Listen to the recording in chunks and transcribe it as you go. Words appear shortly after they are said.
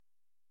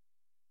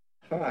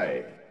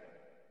Hi.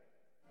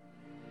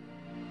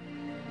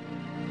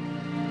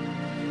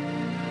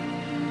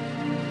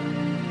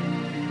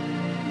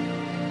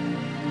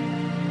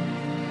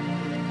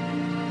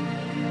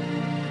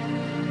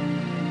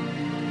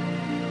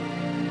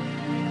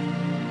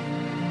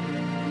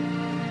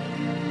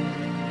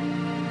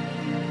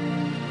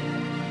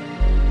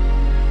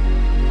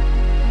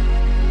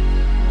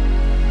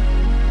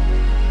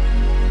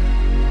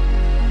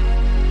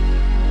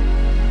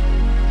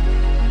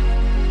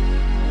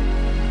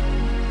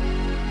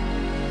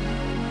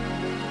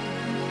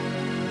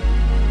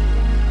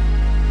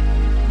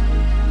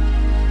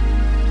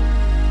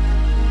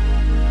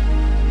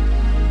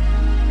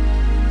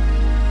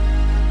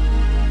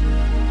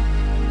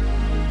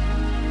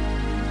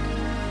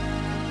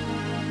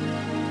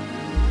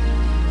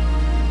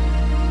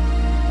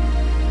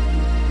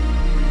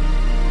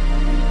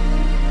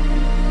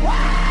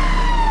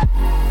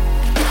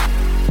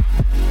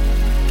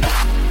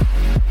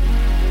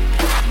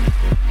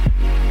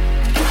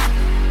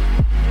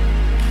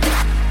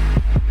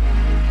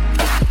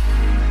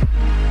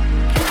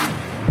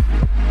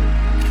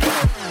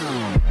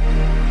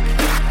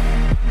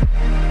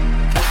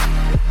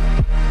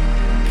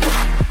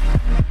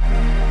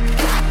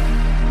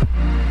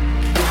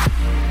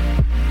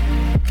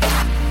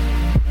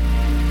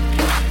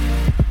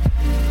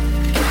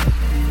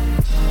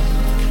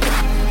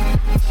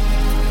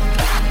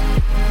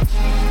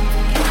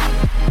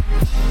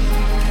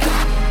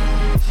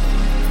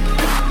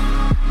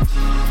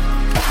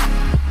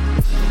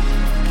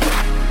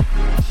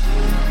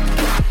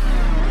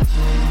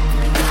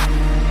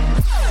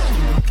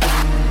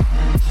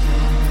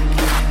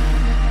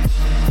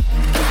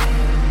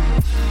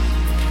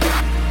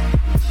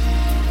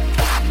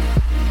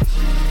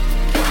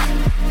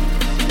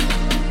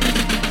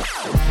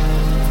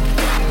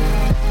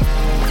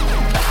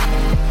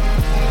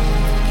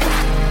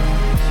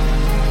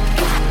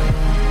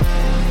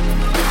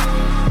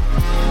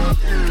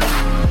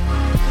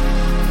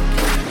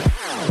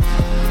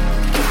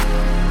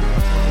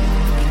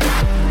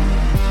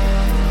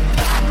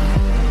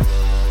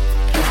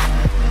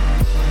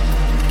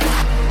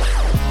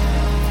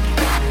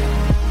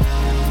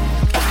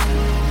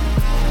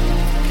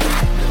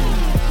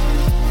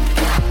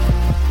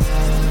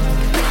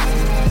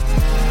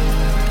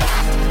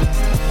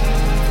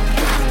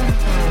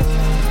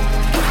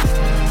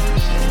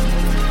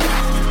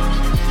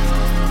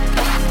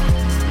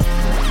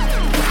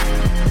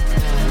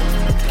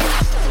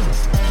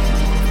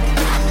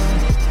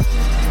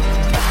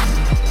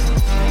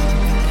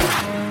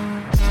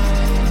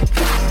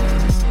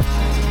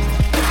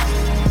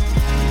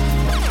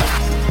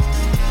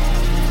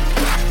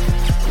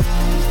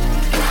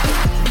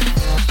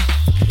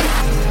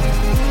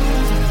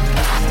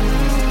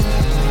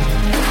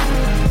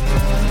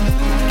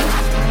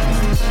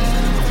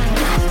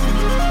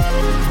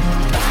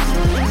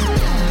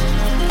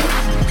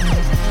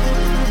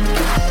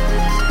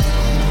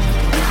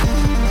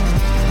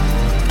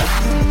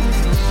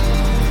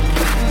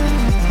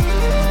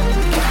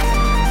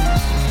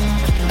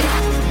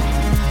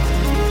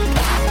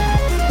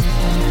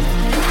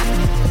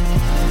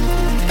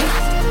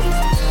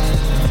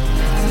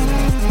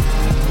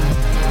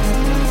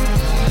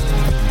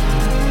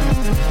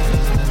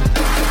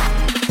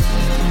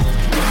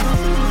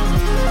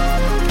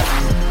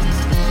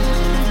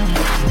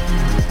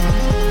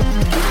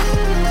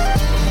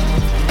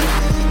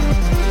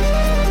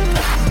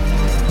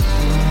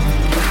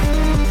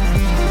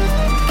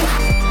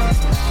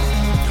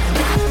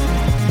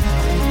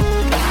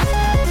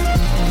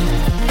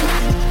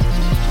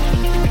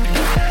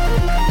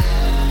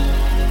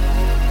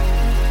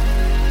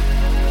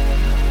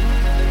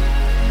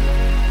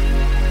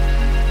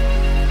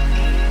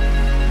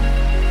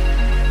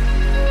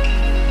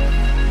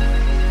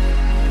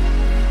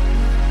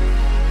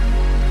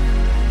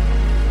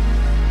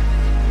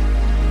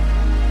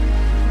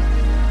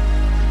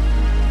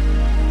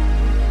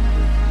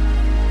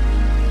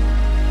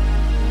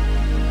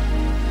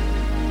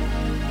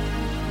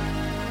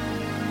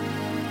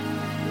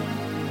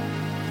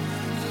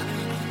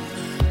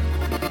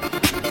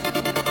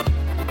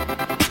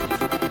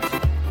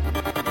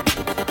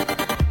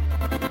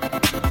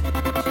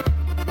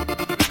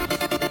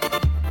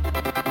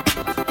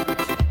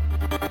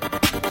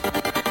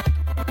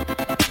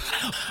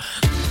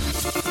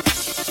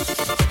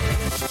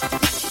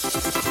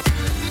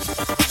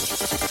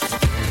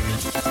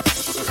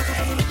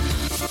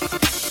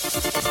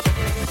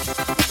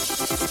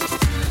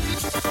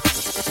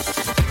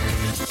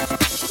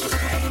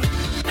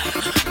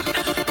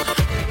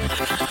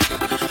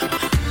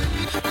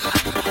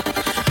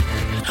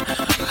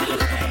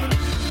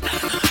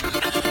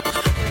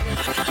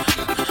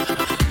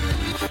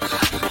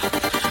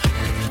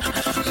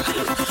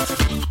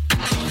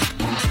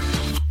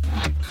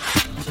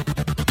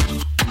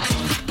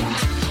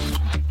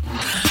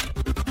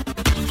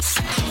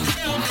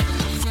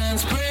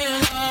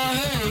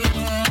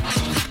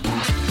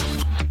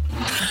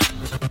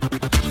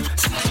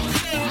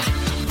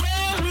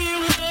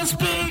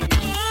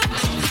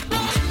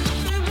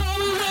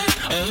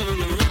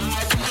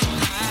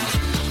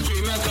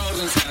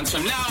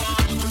 from now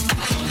on.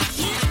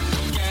 You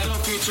get all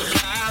future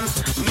plans.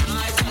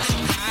 Night to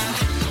hand,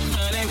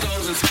 turning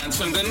golds and scans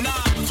from the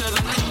night to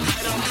the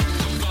light.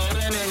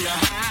 Golden in your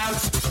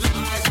hands.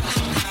 Light to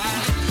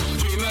hand,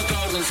 dream of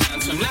golds and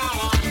scans from now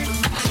on.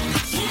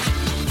 You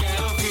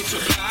get all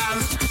future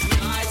plans.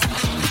 Night to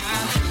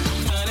hand,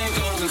 turning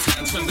golds and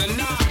scans from the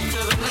night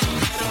to the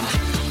light.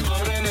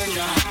 Golden in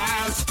your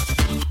hands.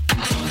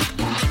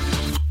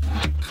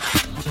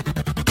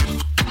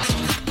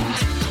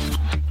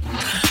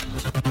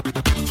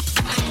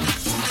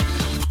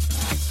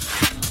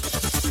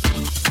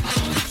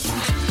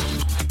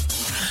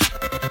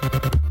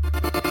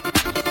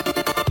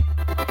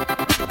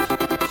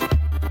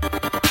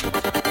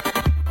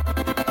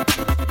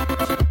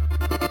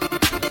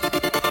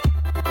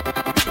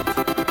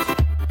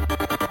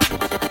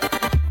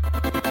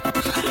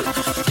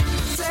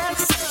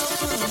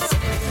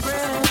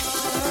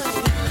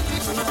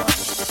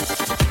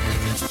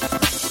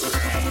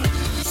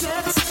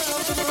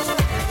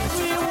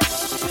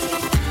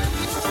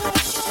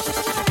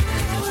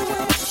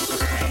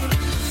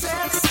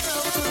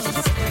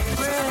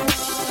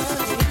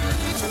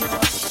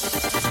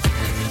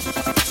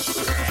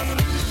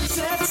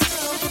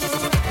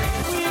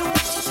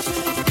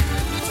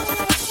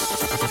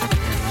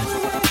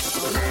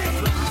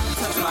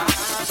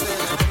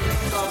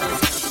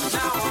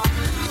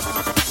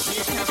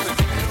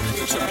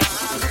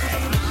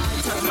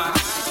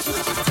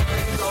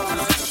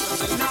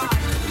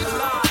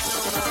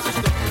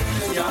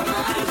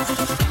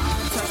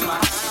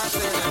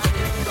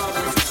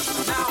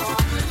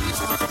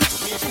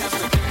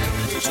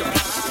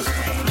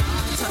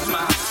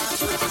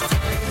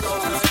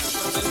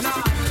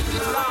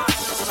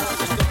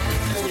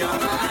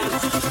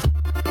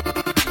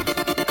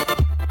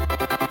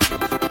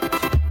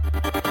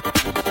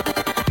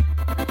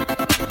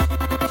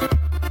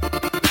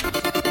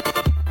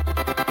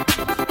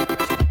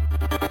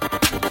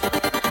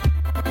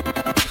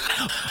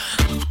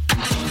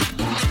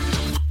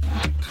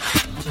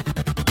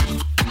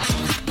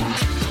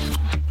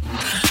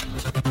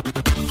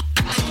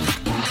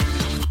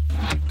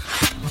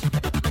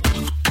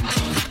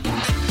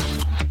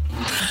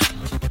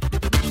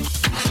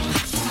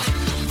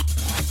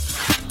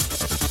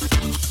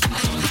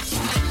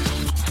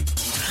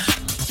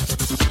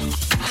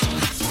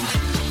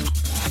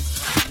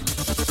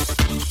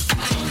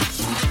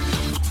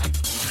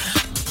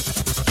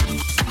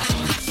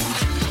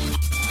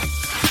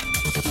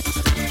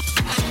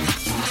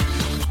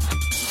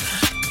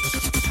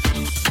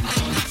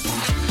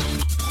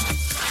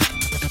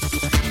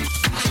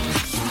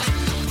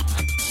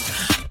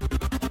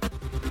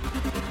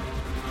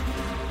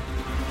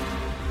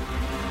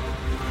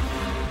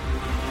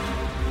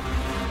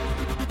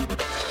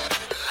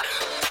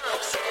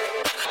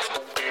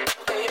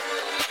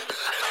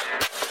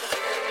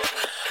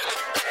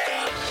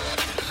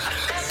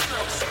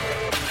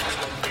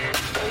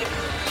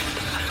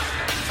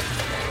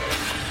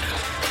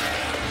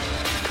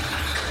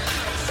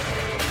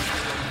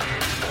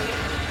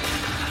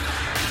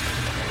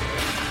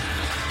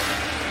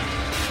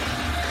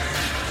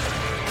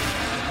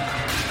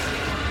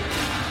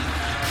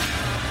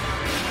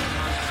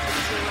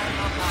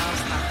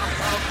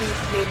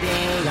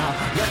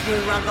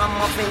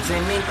 Ragamuffins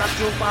and make a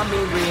troop on me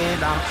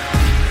radar.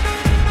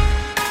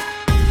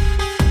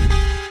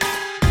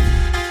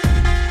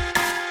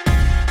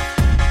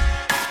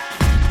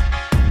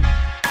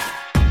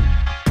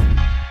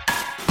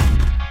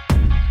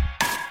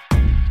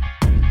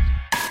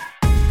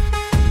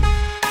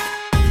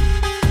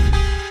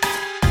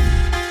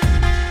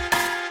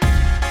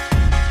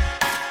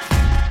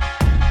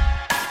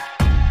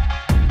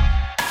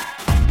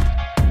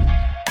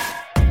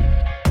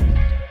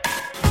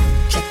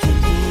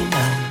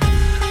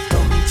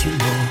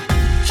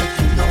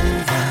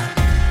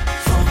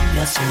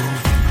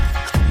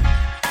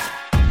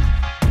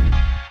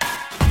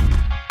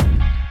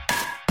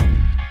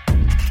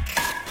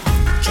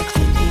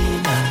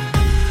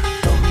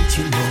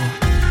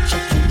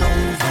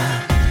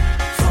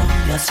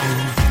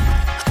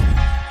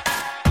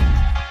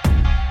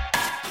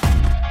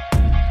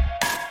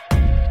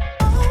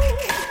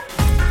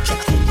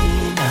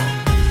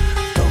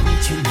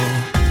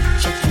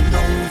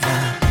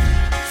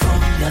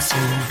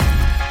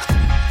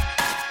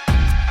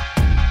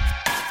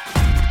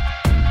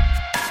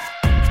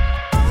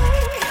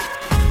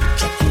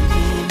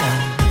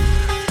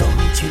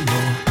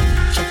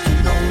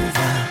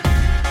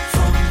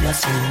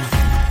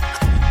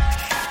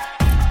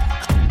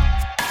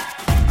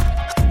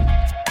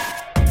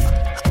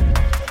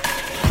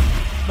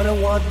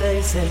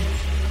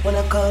 When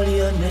I call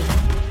your name,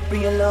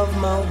 bring your love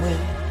my way.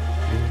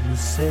 You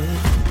say,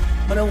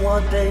 but I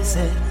want they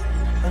say,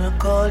 when I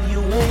call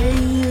you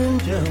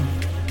angel,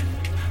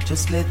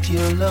 just let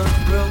your love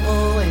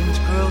grow and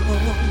grow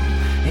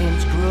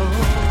and grow.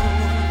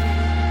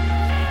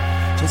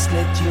 Just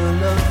let your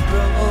love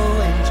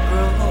grow and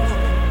grow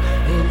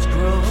and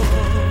grow.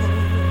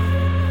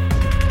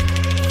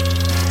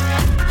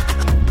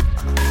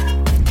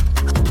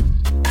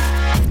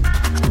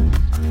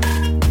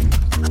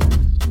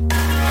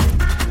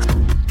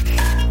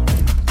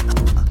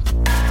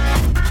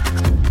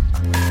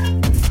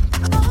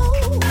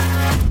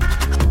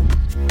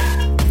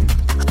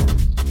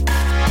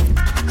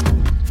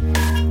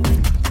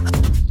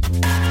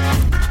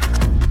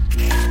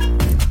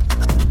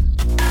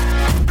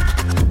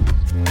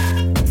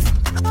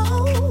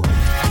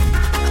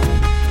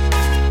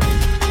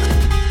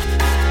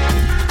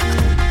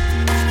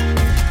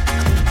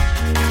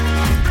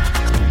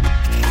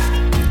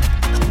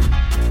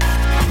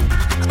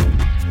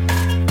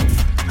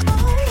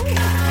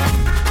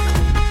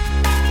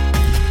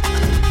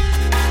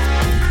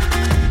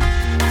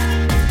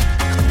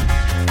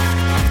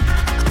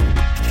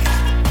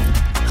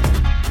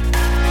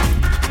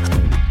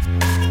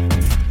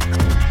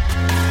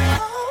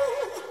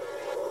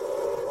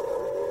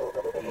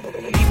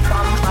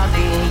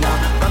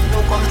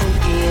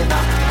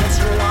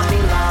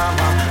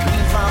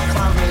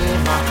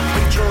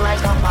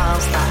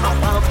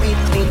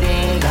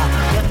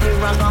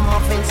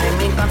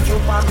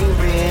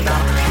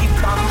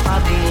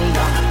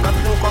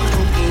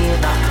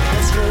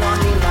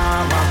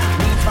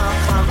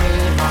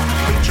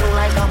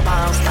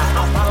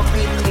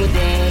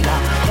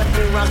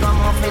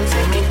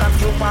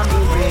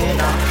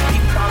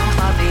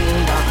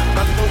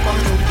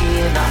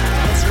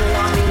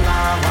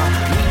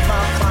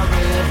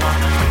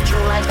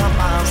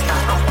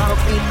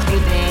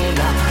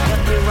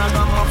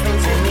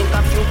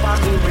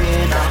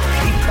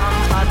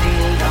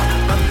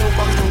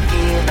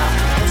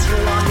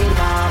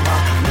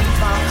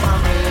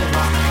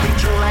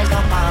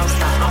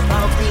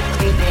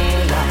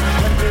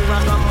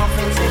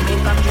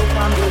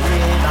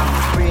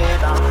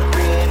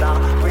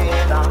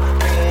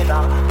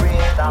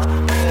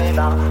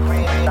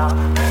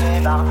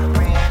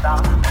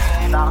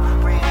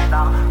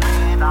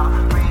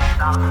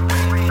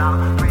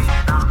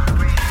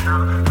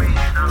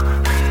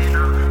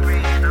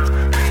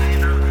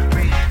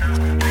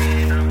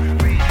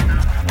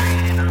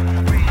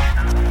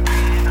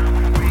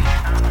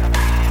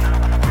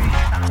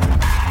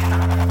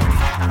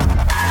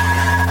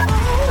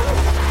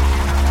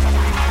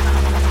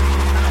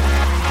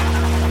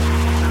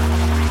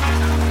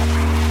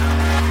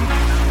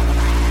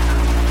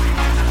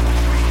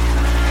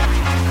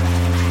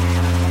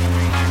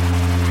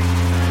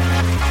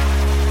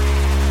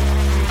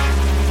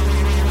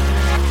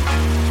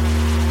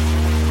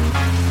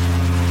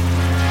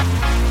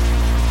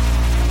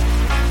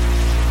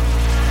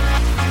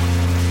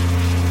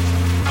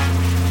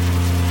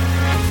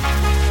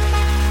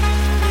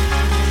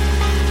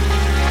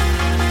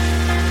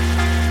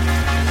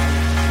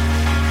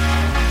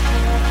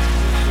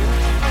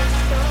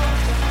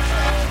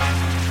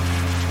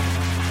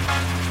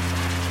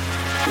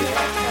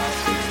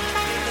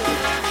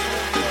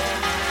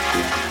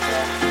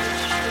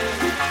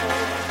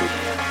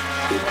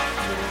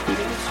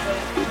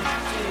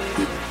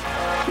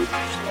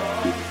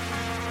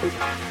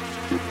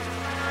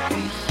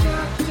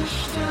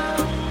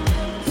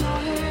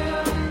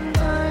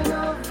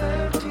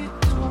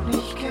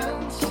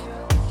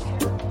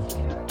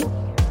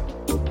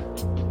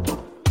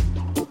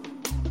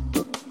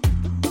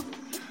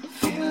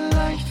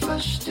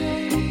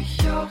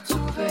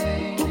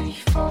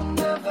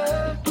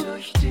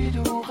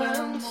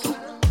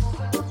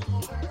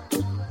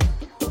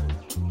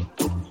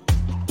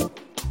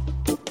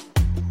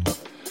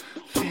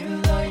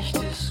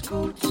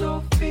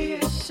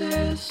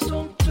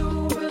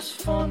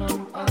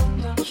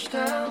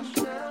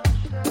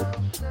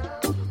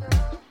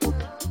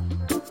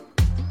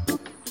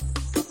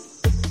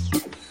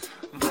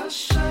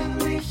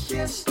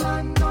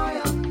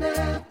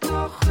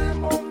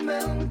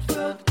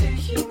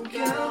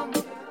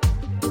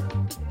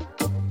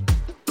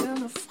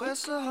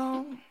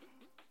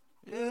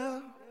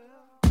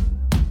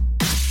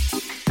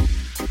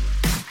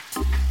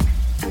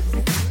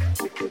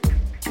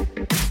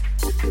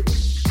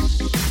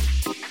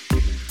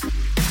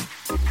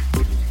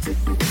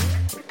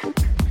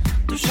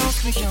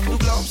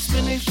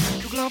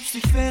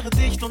 Ich wäre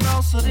dicht und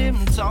außerdem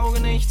ein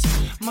Taugenichts.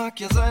 Mag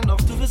ja sein,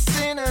 doch du bist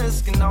Szene,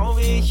 ist genau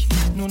wie ich.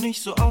 Nur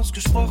nicht so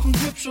ausgesprochen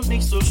hübsch und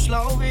nicht so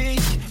schlau wie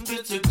ich.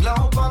 Bitte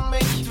glaub an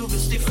mich, du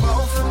bist die Frau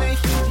für mich.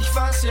 Ich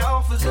weiß ja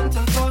auch, wir sind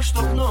enttäuscht,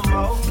 doch nur im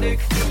Augenblick.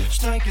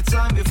 Steig jetzt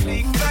ein, wir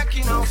fliegen weg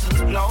hinaus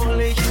ins blaue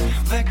Licht.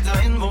 Weg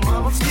dahin, wo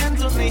man uns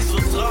kennt und nicht so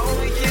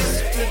traurig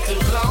ist. Bitte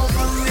glaub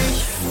an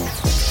mich.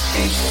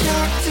 Ich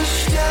jagte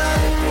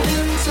Sterne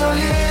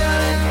hinterher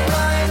in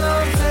einer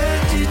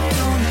Welt, die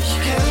du nicht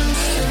kennst.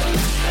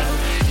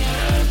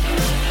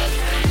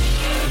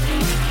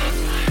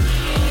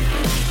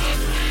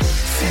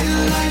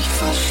 Vielleicht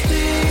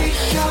versteh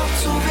ich auch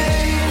zu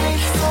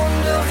wenig von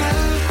der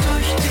Welt,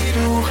 durch die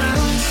du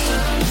rennst.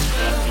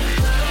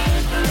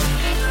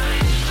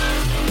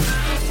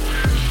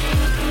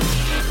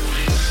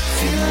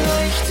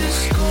 Vielleicht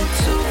ist gut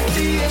so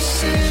wie es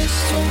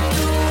ist und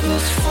du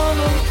bist von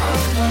einem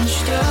anderen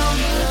Stern.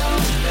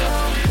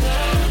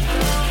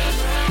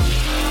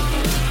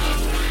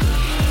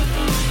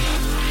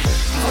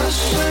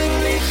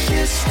 Wahrscheinlich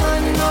ist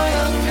ein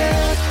neuer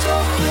nett,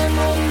 doch im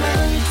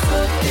Moment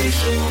würd ich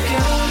ihn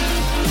gern.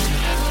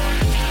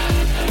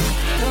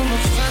 Immer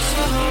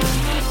Fresse haben,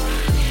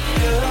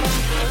 yeah.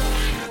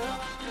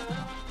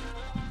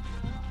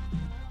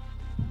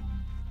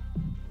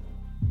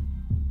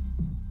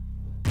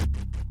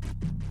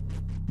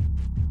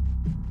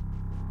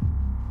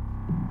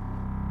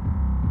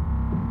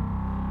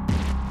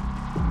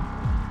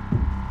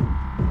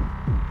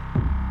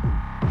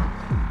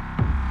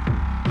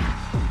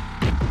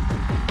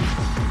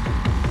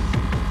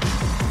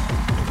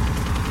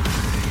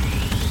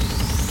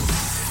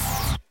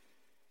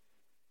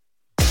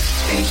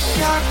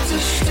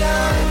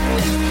 Sterne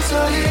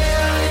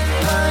hinterher in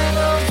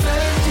einer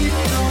Welt, die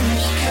du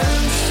nicht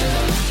kennst.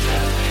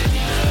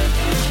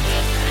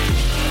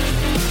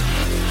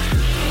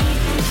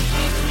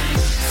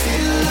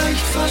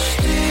 Vielleicht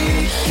versteh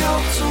ich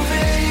auch zu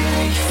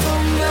wenig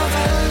von der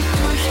Welt,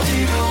 durch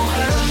die du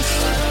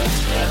rennst.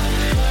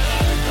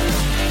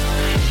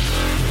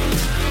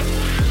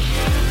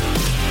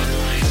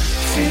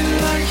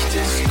 Vielleicht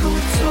ist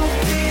gut so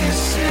wie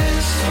es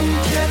ist und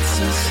jetzt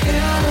ist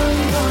er ein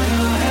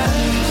neuer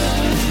Held.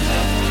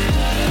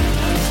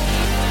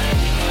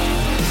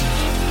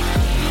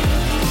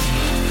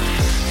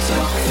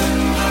 Doch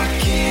wenn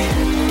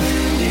Raketen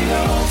in die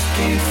Luft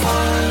gehen,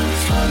 fallen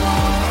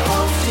Tremel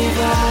auf die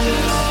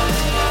Welt.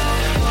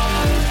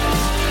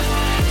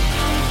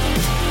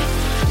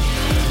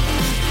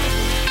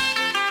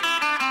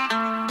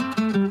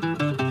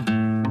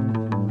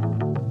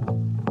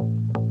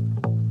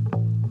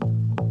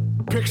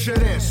 Picture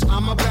this,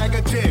 I'm a bag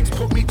of dicks,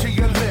 put me to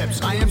your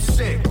lips. I am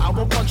sick, I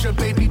will punch a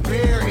baby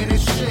bear in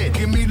his shit.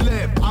 Give me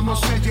lip, I'ma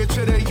send you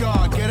to the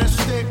yard. Get a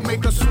stick,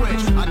 make a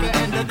switch, I can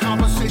end the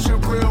conversation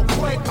real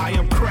quick. I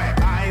am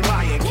crack, I ain't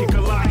lying, kick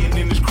a lion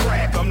in his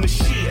crack. I'm the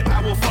shit,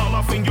 I will fall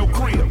off in your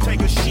crib, take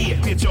a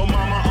shit. Get your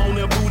mama on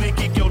the booty,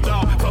 kick your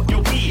dog, fuck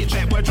your bitch.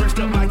 That boy dressed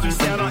up like you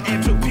Santa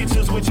and took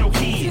pictures with your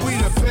kids. We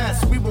the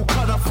best, we will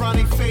cut a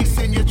frowny face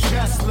in your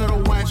chest,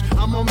 little wench.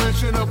 I'm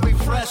unmentionably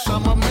fresh,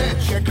 I'm a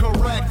mensch, yeah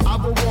correct. I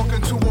will walk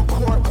into a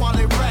court while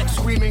they wreck,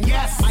 screaming,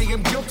 yes, I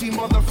am guilty,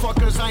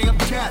 motherfuckers, I am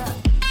death.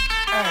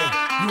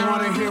 Hey, you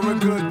wanna hear a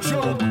good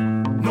joke?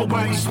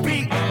 Nobody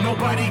speak,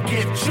 nobody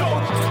get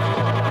choked.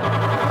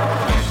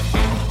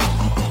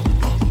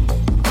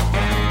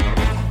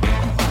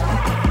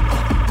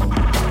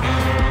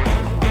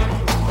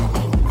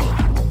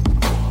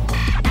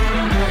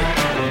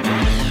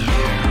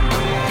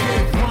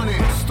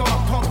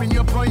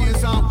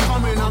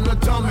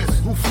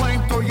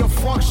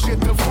 Fuck shit,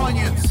 the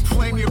Funyuns.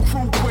 Flame your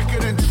crew quicker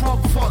than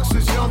Trump fucks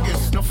his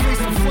youngest. Now face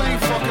the flame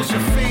fuckers,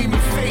 your fame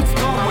and fate's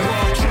done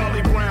with.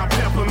 Charlie Brown,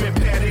 Peppermint,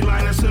 Patty,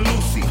 Linus, and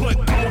Lucy. Put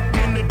coke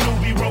in the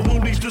doobie, roll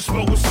woolies to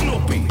smoke with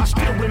Snoopy. I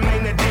still remain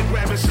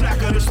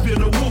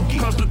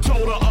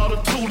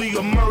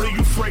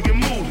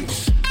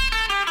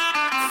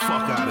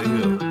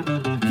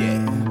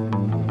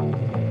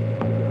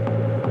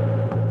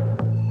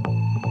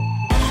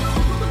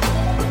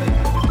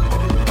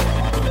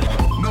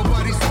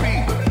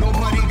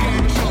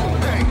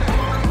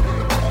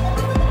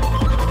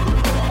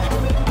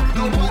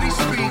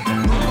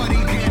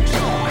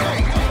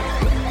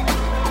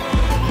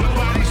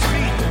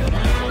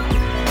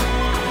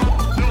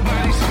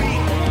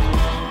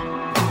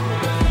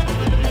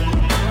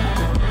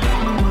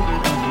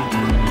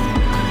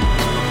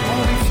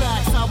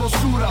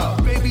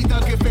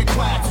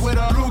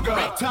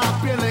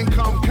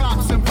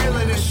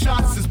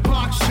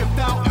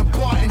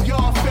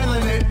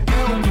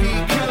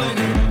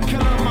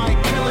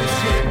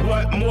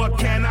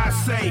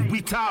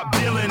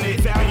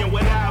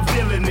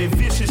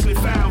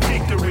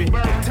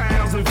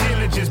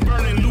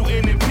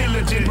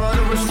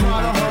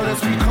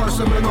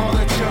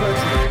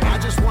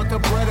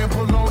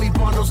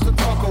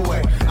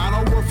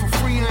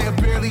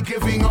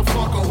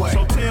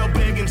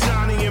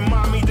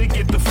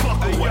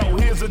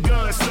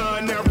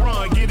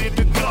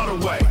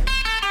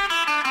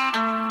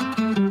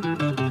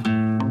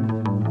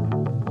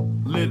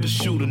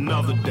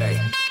another day.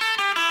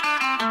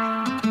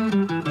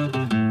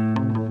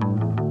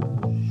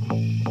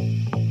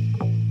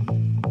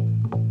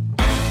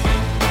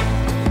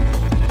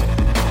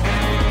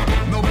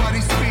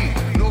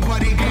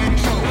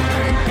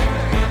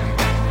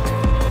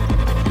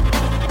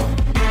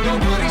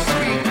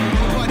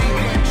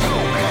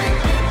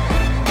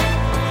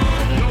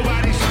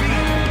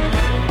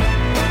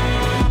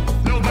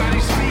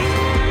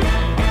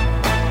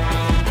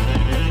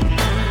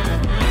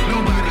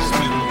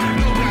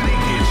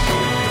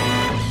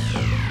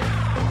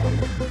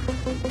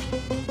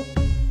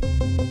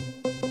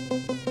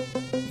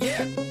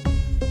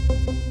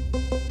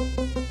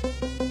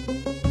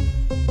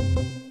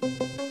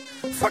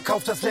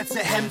 Verkauft das letzte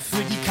Hemd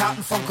für die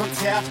Karten vom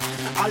Konzert.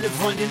 Alle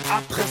wollen den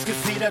Abriss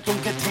gefedert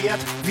und geteert.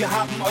 Wir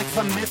haben euch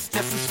vermisst,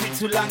 das ist viel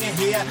zu lange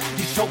her.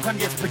 Die Show kann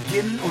jetzt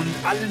beginnen und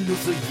alle nur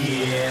so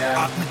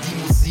yeah. Atme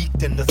die Musik,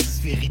 denn das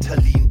ist wie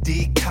Ritalin.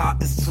 DK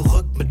ist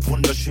zurück mit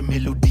wunderschönen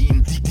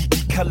Melodien.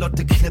 Die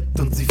Kalotte knippt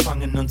und sie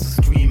fangen an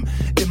zu streamen.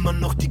 Immer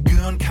noch die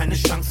Gören, keine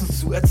Chancen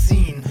zu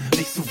erziehen.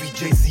 Nicht so wie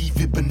Jay-Z,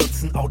 wir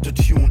benutzen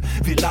Autotune.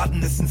 Wir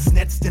laden es ins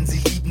Netz, denn sie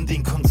lieben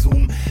den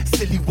Konsum.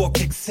 Silly Walk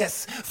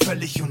Exzess,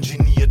 völlig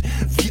ungeniert.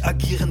 Wir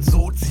agieren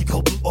so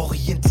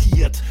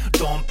zielgruppenorientiert.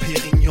 Dom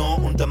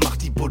Perignon und da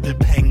macht die Buddel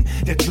Peng.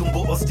 Der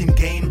Jumbo aus dem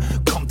Game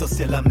kommt aus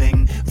der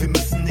Lameng. Wir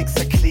müssen nix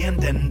erklären,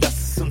 denn das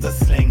ist unser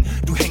Slang.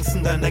 Du hängst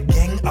in deiner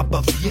Gang,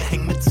 aber wir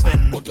hängen mit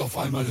Sven. Und auf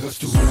einmal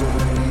hörst du so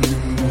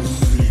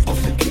Musik aus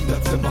dem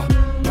Kinderzimmer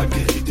beim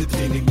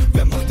Gerätetraining.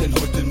 Wer macht denn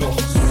heute noch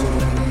so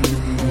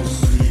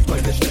Musik bei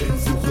der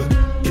Stellensuche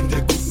in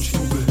der guten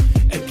Stube?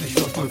 Endlich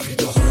läuft mal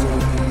wieder so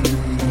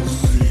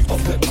Musik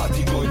auf der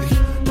Party neulich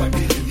beim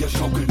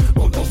Guerilla-Schaukeln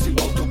und aus dem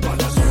Auto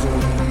ballert so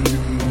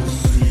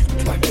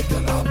Musik beim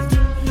Elternabend,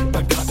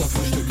 beim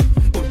Katerfrühstück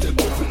und im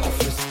Oval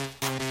Office.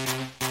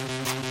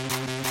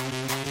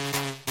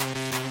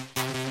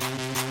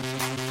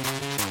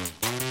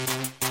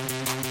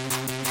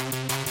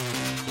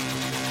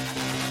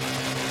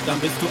 Dann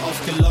bist du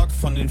ausgelockt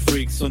von den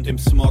Freaks und dem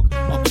Smog.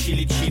 Ob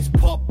Chili Cheese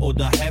Pop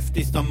oder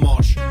heftigster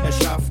Mosch.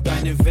 Erschafft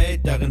deine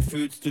Welt, darin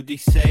fühlst du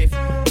dich safe.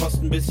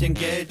 Kostet ein bisschen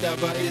Geld,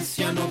 aber ist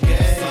ja nur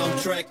Geld.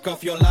 Soundtrack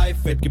of your life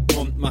wird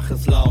gepumpt, mach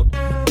es laut.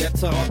 Der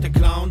zerrotte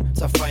Clown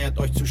zerfeiert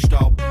euch zu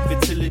Staub. Wir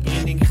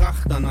zelebrieren den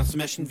Krach, danach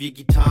smashen wir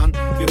Gitarren.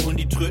 Wir holen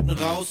die Tröten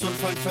raus und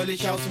fallen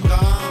völlig aus dem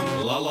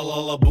Rahmen.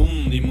 Lalalala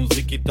boom, die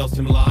Musik geht aus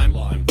dem Leim.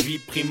 Wie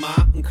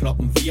Primaten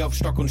kloppen wir auf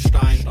Stock und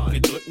Stein.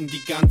 Wir drücken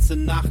die ganze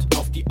Nacht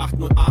auf die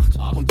 808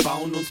 und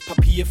bauen uns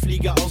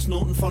Papierflieger aus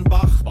Noten von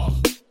Bach.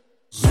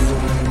 So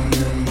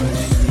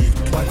Musik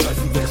beim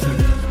Reifenwechsel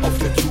auf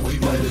der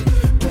Touri-Meile.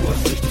 Du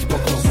hast richtig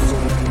Bock auf so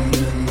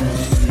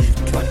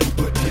Musik beim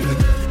Pubertieren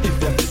in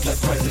der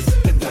Midlife-Crisis,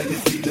 denn deine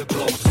Seele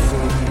braucht so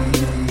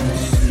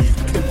Musik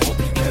im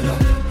Hobbykeller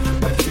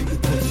beim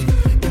Klingelputzen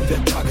in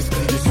der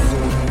Tagesklinik. So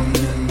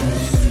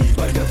Musik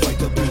bei der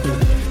Weiterbildung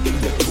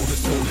in der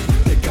Todeszone,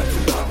 der ganze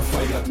Laden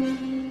feiert.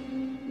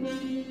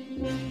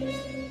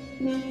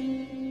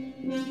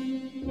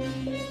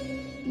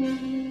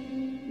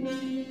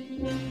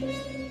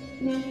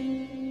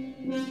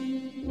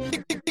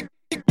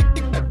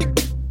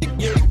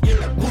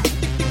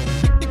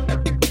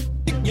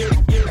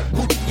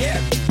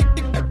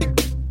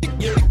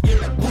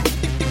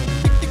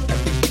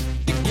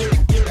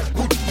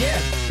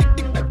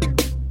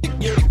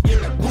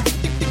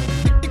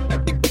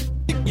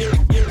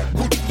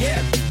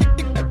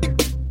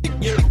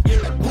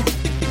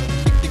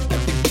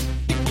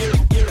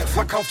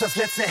 Verkauft das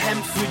letzte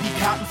Hemd für die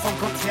Karten vom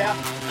Konzert.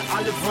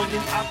 Alle wollen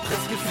den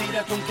Abriss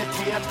gefedert und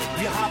geteert.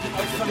 Wir haben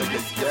euch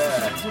vermisst, das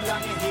ist nicht zu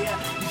lange her.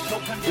 Die Show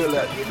kann Feel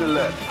that.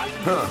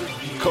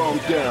 Calm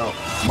down.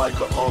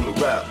 Myka on the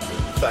rap.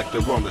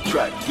 Factor on the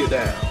track. Get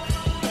down.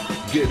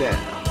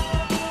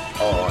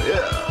 Oh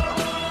yeah.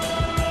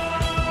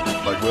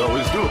 Like we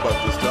always do about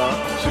this time.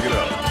 Check it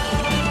out.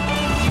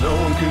 No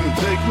one can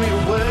take me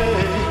away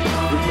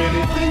from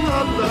anything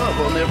I love,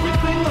 on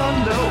everything I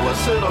know. I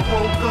said I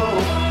won't go,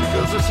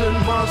 because it's in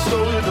my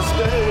soul here to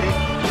stay,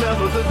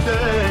 never the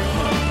day.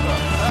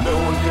 No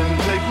one can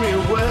take me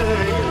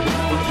away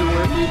from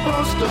doing me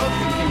my stuff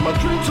and keep my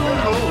dreams on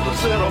hold. I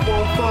said I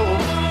won't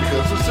fold,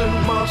 because it's in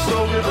my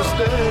soul here to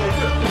stay,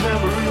 in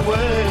every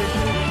way.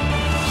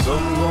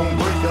 Some gon'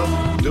 break up,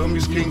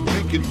 dummies can't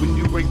take it when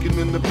you raking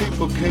in the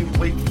people. Can't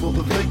wait for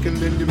the faking,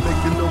 then you're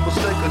making no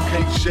mistake. I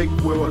can't shake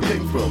where I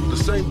came from, the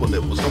same one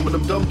that was some of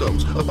them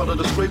dum-dums. Up out of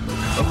the scrape,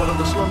 up out of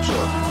the slum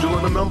shop,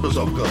 drilling the numbers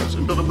off guns,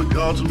 and building with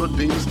gods and the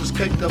demons just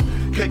caked up,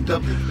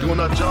 doing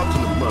our jobs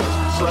in the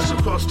runs, slashing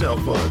crosstown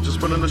fun,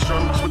 just running the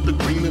strums with the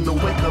green and the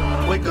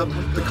wake up,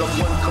 to come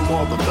one, come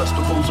all, the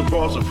festivals and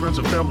bars and friends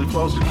and family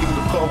flaws, the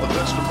kingdom call, the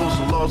vegetables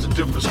and laws of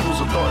different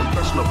schools of thought,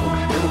 impressionable,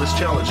 endless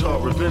challenge,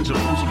 hard revenge, and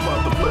rules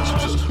about the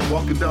just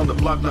walking down the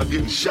block, not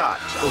getting shot.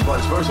 Or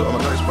vice versa, I'm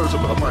a nice person,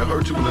 but I might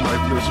hurt you when the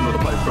knife pierces. Another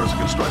pipe person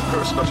can strike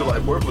curse. Not your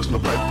life worthless, no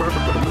pipe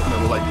perfect, but I'm living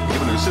in the light,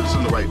 giving the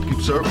citizen the right to keep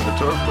serving the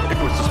turf. But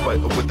ignorance, despite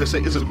of what they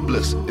say isn't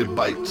bliss, it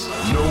bites.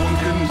 No one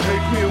can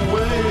take me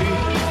away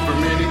from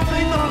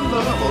anything I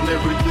love, on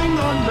everything everything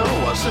I know.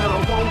 I said I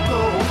won't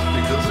go,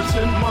 because it's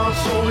in my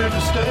soul here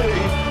to stay.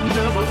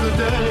 Never the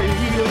day,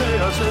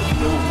 yeah. I said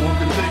no one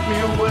can take me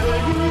away.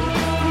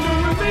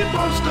 Me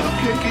bust up,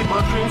 can't keep my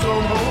dreams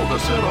on hold. I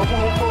said I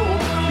won't fold,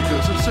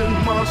 because it's in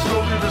my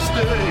soul here to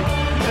stay.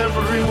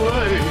 Every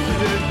way,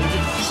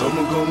 some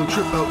are gonna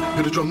trip out,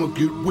 hit a drummer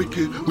get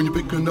wicked. When you're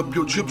picking up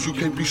your chips, you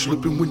can't be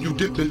slipping when you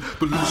dipping.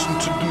 But listen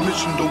to the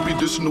mission, don't be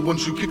dissing the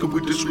ones you kick it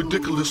with. It's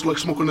ridiculous, like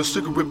smoking a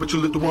cigarette, but you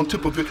lit the wrong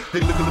tip of it. Hey,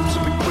 look at lips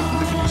and be quick,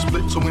 licking you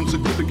split, so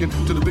insignificant.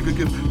 To the bigger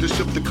gift, to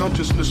shift the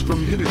consciousness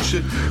from hidden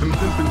shit and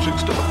pimping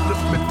chicks to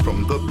upliftment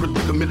from the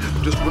predicament.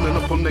 Just running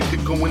up on that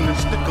kick, going and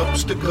stick up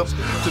to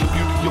the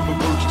beauty of a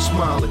virgin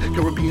smiling.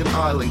 Caribbean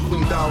island,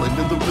 Queen Darling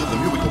in the rhythm.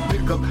 Here we go,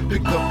 pick up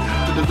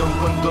to the done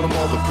one, done them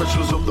all. The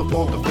pressures of the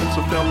fall, defense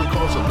of family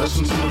cause, and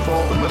lessons in the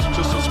fall. The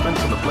messages suspense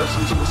and the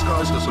blessings of the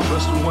skies. There's a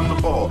rest in one to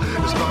fall.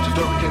 It's not too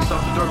dirty, can't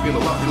stop the derby. And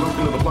a lot be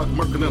lurking in a block,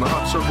 murking in a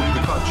hot circle. You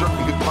get caught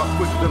jerking, get popped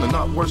quicker than a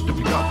not worse. If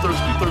you got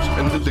thirsty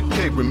and the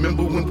decay.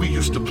 Remember when we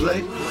used to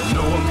play?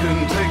 No one can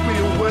take me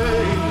away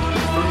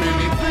from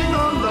anything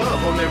I love,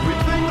 on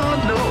everything I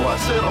know. I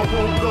said I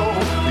won't go,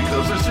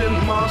 because it's in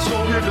my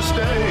soul here to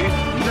stay.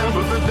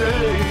 Never the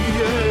day,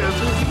 yes.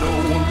 No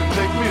one can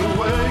take me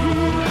away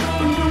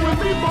from doing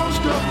me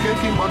bossed up. Can't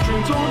keep my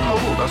dreams on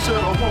hold. I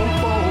said I won't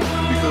fold,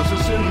 because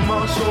it's in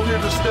my soul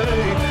here to stay.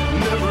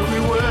 Never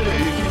way,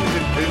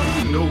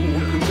 no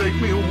one can take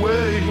me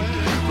away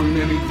from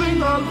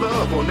anything I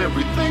love, on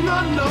everything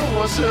I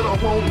know. I said I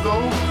won't go,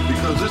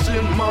 because it's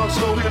in my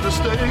soul here to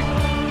stay.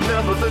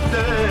 Never the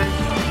day.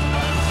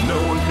 No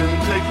one can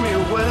take me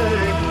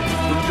away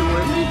from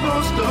doing me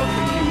bossed up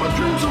and keep my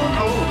dreams on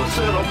hold. I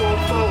said I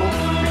won't fold,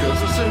 because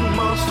it's in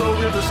my soul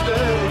here to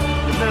stay.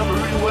 In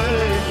every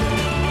way.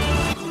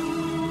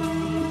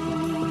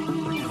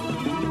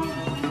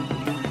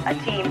 A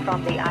team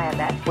from the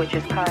IMF, which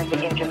is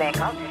currently in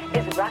Jamaica,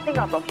 is wrapping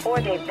up a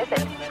 4-day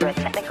visit for a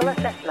technical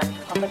assessment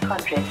of the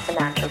country's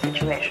financial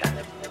situation.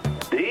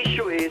 The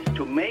issue is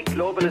to make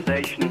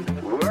globalization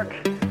work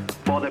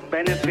for the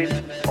benefit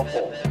of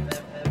all.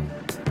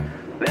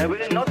 There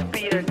will not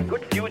be a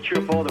good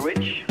future for the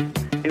rich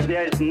if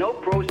there is no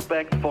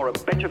prospect for a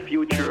better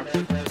future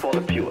for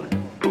the poor.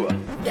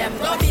 Them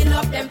go build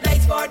up them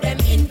place for them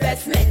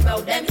investment,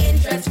 but them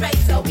interest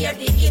rates, so where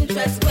the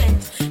interest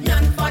went.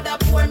 None for the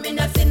poor, me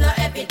no see no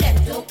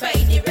evidence. To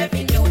pay the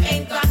revenue,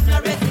 ain't got no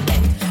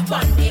resident.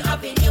 Fund the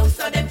avenue,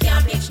 so them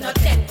can't bitch no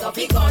tent. So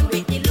be gone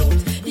with the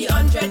loot, the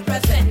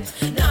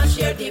 100%. Now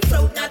share the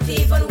fruit, not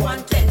even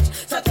 1/10.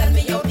 So tell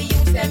me how the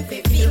youth them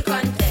feel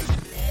content.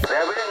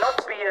 There will not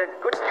be a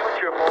good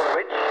future for the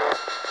rich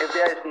if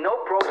there is no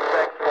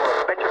prospect for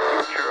a better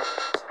future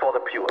for the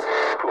poor.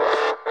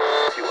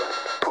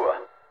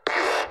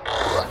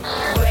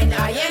 When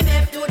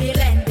IMF do the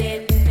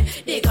lending,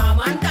 the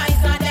common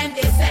ties are them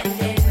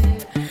descending.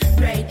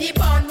 Pray the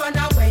bond run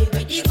away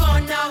with the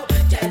gun now.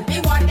 Tell me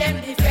what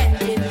them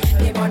defending.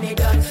 The money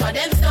done, so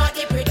them start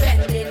the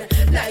pretending.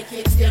 Like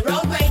it's the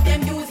wrong way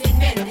them using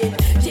mending.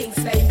 Think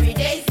slavery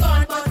days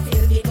gone, but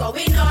still be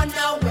going on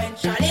now. When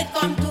shall it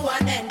come to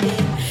an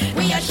ending?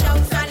 We are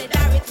shout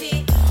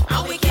solidarity,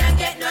 and we can't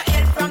get no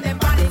help from them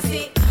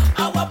policy.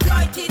 Our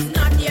plight is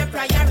not their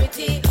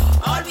priority.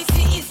 All we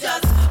see is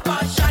just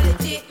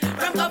partiality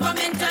from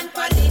government and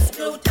police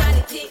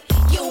brutality.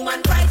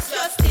 Human rights,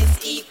 justice,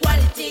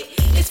 equality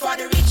is for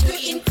the rich to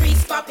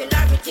increase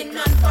popularity,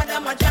 none for the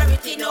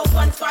majority, no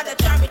funds for the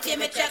charity.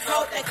 Me check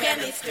out the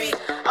chemistry.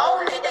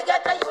 Only the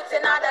ghetto youths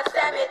in the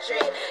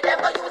cemetery. Them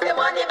go use the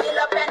money bill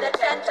up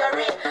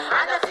penitentiary.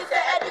 And this is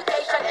the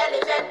education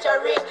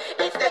elementary.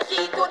 It's the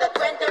key to the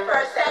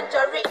 21st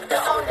century. The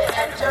only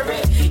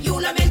entry. You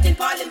lament in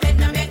parliament,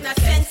 no make no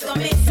sense to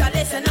me. So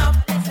listen up.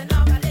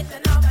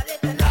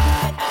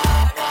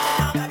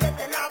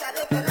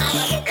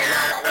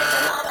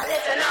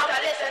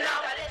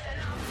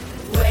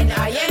 When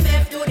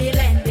IMF do the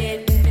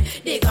lending,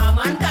 the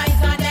common ties.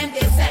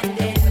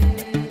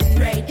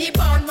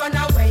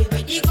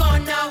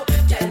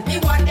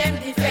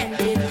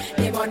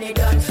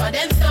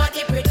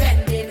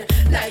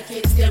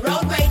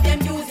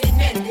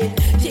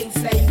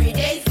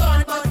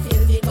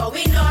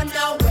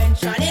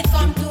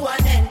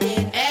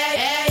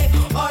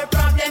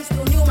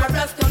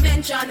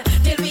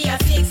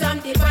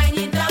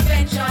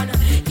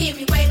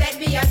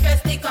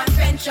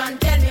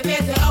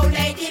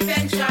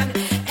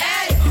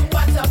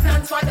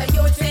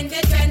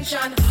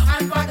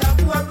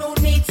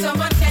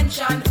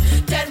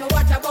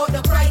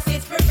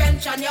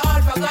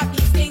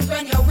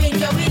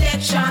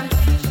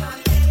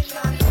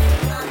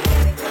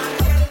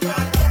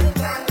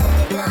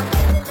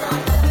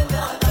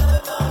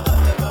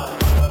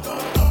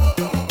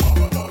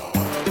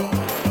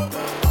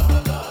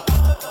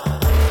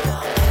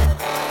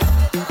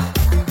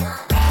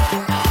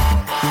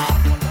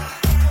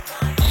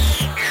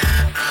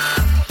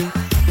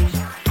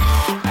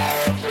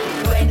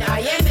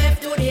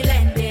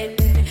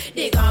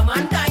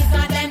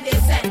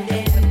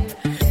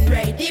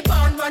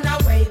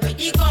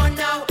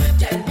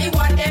 Tell me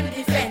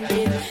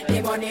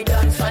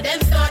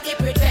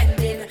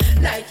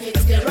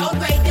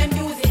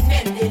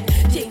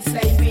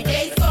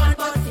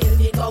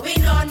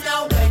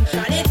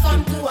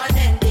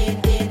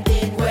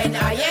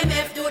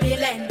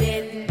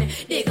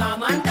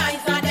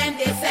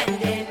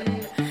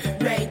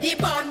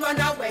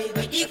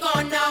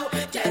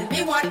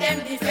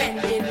them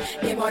defending.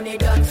 The money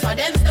done, so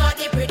them start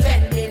the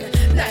pretending.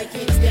 Like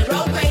it's the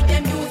wrong way,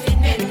 them use it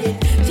mending.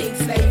 Think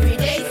slavery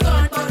days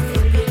gone, but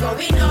still be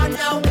going on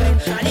now. When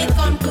shall it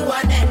come to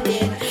an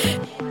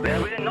ending?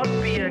 There will not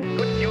be a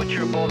good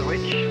future for the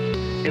rich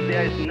if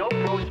there is no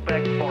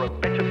prospect for a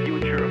better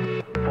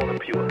future for the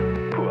poor.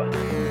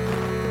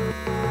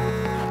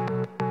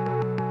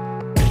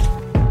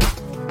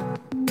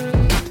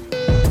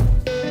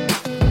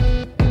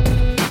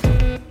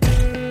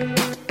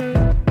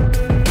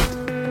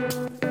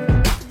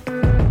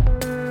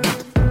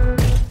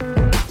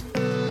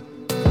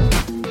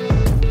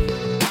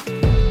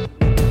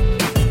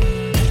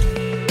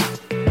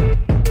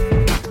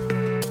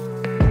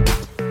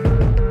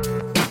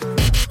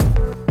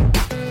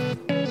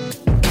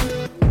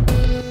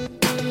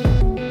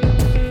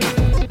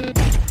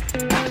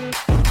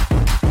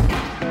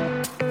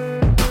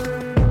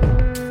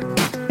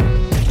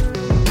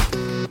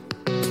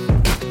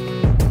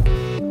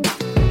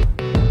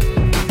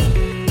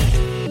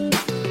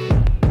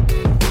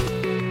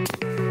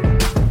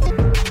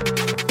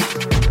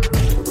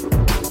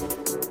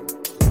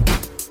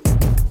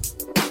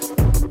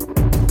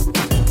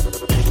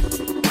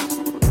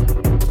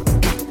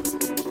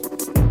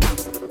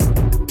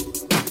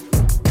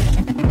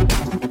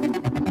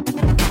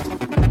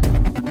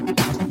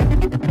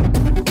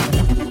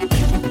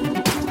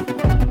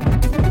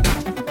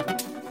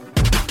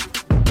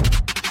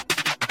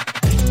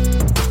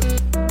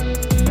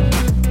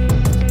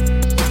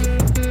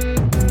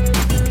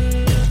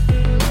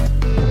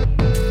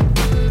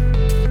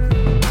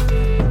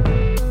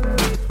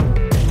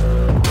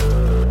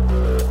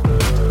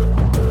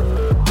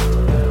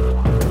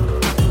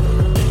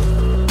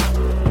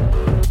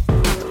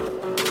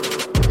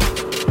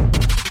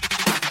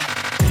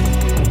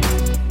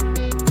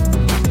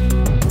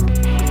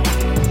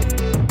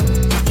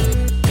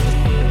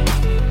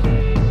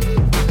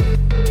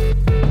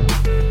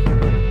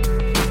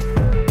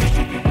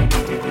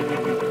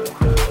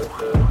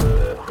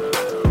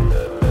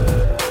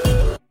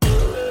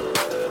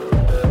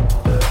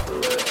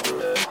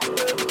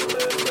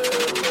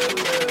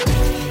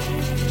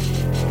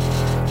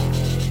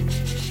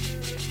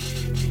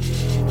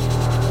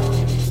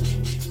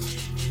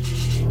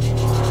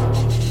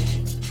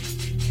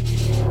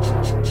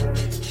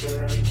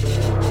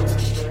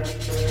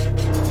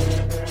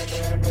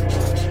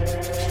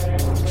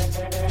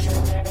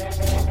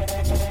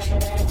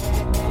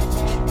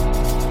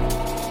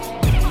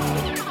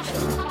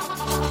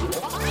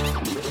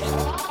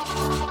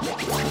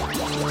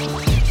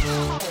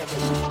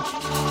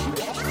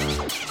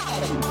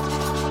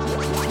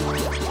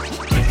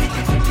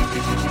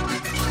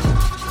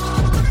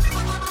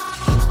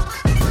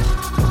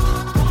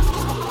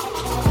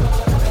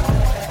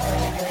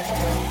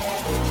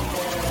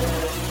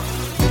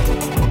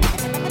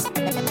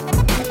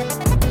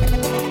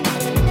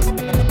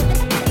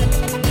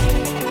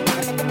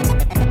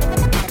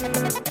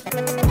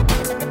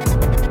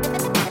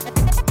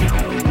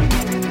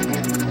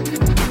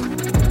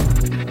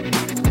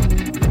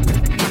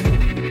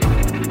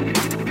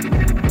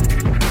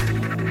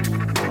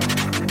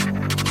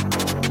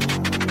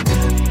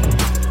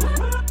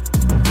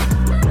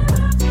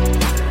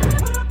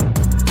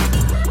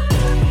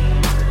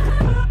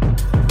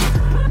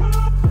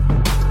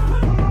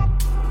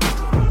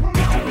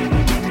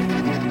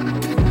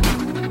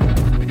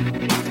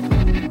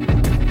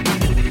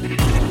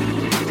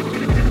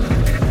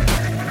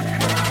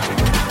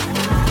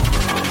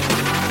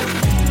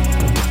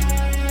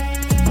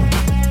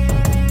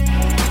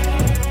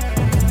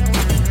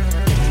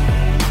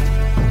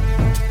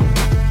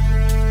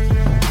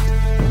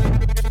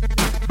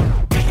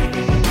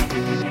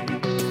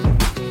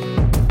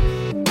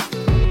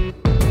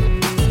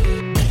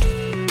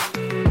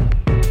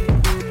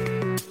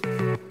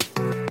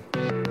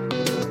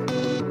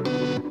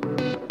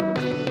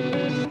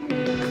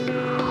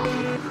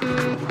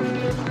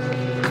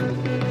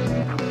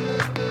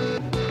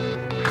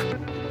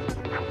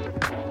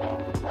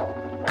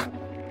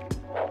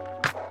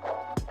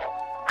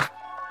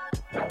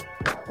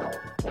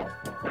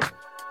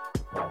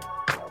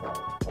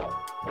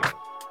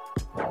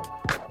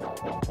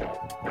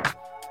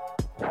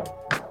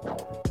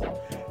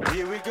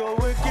 Here we go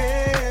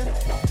again.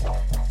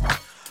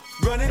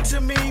 Running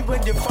to me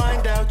when you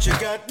find out you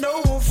got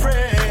no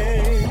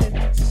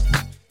friends.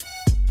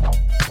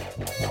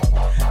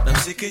 I'm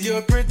sick of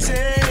your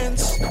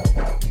pretense.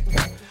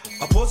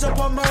 I pose up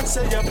on man,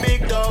 say you're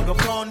big dog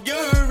upon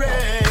your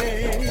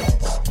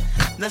ends.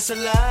 That's a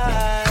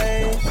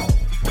lie.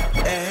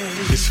 Hey.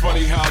 It's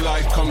funny how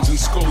life comes and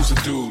schools a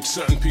dude.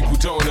 Certain people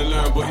don't want to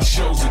learn, but it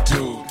shows a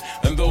dude.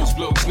 And those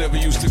blokes never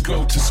used to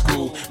go to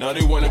school. Now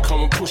they want to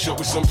come and push up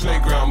with some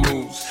playground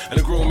moves. And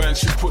a grown man man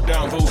should put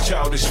down those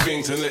childish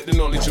things and let the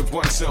knowledge of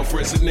oneself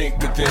resonate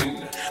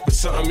within. But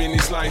something in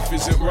his life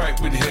isn't right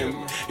with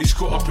him. He's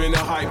caught up in a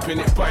hype and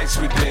it bites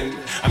within.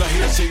 And I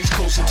hear say he's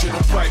closer to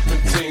the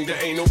private thing.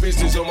 There ain't no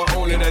business on my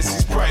own and that's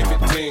his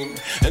private thing.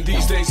 And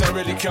these days I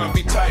really can't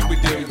be tight with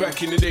him.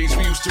 Back in the days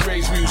we used to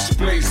blaze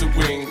the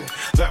wing.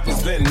 That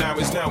was then, now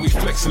is now, we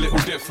flex a little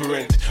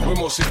different. We're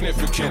more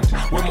significant,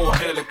 we're more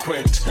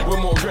eloquent,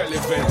 we're more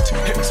relevant.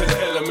 Hip to the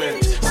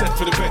element, set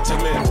for the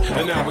betterment.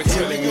 And now we're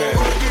telling them.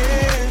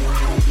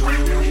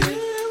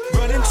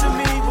 Run into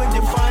me when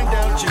you find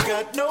out you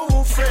got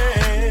no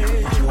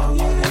friends.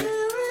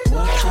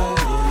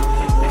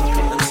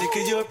 I'm sick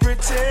of your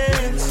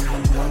pretense.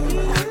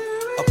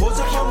 I pose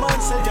up a man,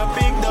 say you're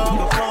big dog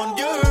upon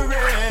your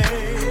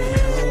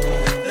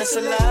range. That's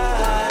a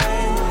lie.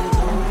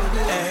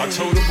 I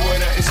told the boy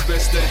that it's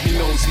best that he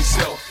knows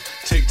himself.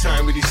 Take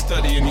time with his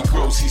study and he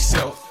grows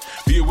himself.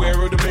 Be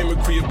aware of the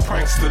mimicry of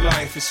prankster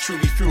life. It's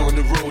truly through on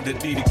the road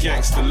that lead a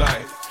gangster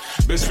life.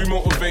 Best we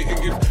motivate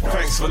and give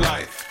thanks for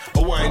life. I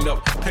wind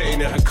up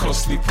paying at a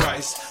costly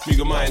price.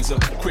 Nigga minds are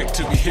quick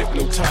to be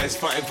hypnotized,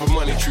 fighting for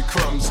monetary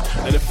crumbs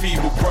and a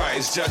feeble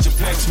prize. Judge a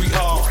place we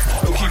are.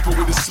 Don't keep it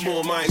with a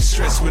small mind,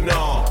 stress with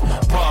all.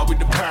 Par with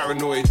the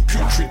paranoid,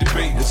 putrid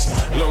debaters,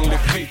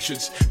 long-lived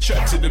hatreds,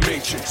 trapped to the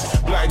matrix,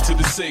 blind to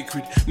the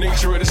sacred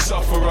nature of the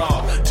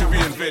sufferer. To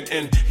reinvent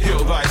and heal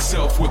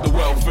thyself with the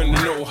wealth and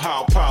the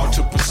know-how, power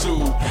to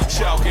pursue.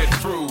 Shall get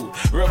through.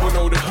 Rebel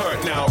know the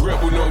hurt now,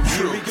 rebel know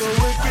true. Here we go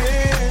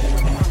again.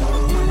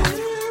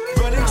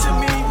 Run into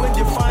me when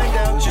you find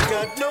out you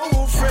got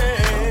no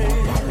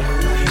friends.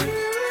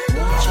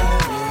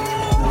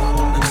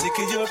 I'm sick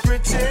of your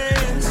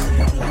pretense.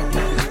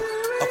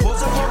 I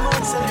pose up a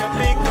man, say you're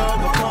big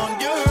dog upon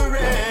your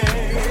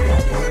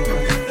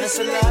range. That's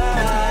a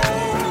lie.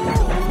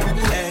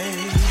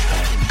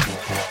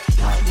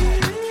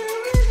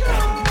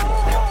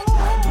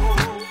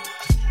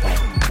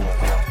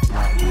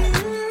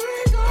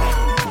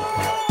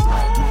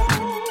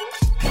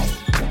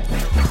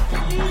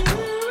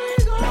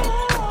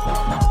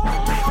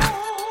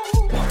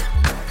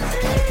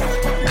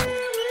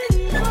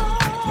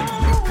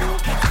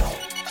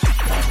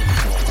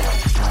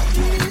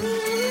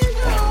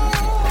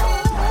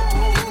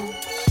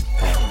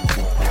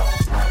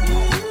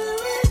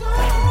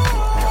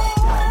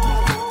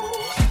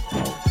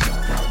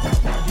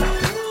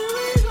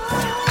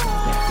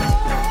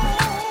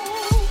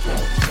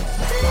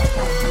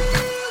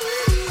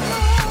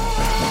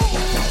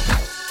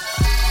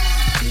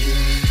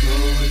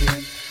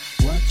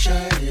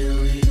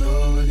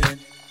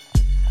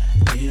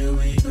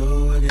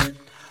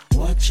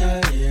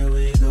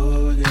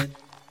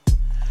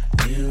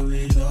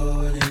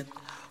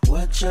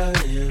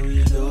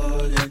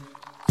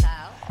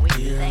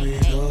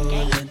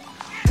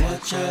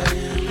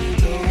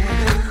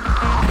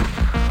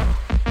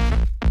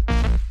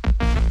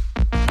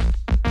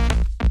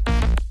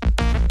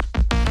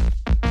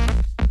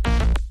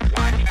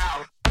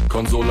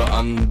 Konsole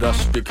an,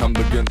 das Spiel kann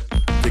beginnen.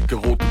 Dicke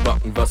rote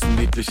Backen, was ein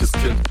niedliches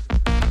Kind.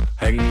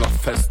 Hängen noch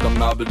fest am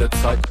Nabel der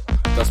Zeit.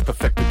 Das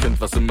perfekte Kind,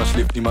 was immer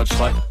schläft, niemals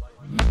schreit.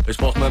 Ich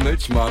brauch mehr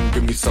Milch, Mann,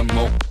 gimme some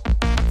more.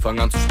 Fang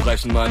an zu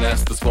sprechen, mein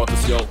erstes Wort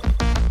ist Yo.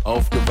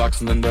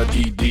 Aufgewachsen in der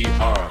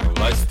DDR,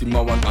 reiß die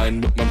Mauern ein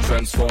mit meinem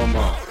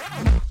Transformer.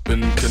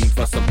 Bin ein Kind,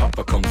 was am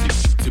Papa kaum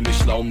sieht. Ziemlich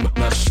schlau mit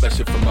ner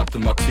Schwäche für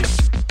Mathematik.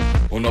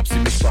 Und ob sie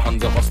mich bei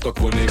Hansa Rostock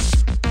wohl nehmen.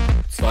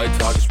 2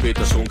 Tage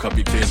später schon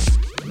Kapitän.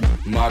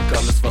 Mag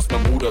alles, was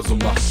mein Bruder so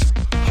macht.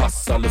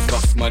 Hass alles,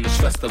 was meine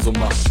Schwester so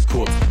macht.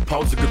 Kurz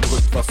Pause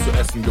gedrückt, was zu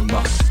essen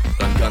gemacht.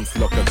 Dann ganz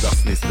locker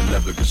das nächste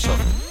Level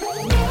geschafft.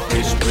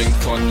 Ich spring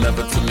von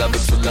Level zu Level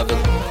zu Level.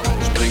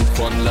 Spring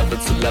von Level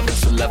zu Level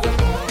zu Level.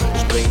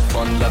 Spring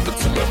von Level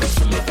zu Level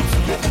zu Level zu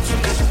Level zu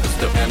Level, bis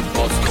der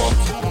Endboss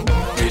kommt.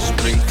 Ich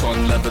spring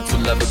von Level zu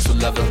Level zu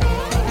Level.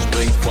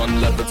 Spring von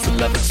Level zu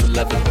Level zu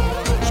Level.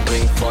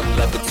 Spring von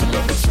Level zu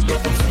Level zu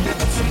Level zu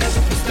Level zu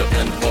Level, bis der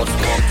Endboss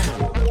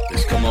kommt.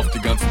 Ich komm auf die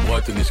ganzen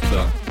Bräute nicht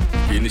klar.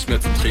 Geh nicht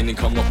mehr zum Training,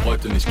 komm noch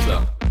heute nicht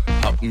klar.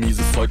 Hab ein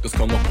mieses Zeugnis,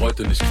 komm noch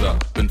heute nicht klar.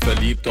 Bin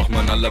verliebt, doch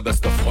mein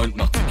allerbester Freund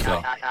macht sie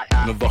klar.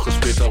 Eine Woche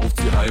später ruft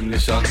sie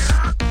heimlich an.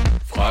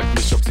 Fragt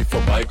mich, ob sie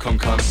vorbeikommen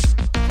kann.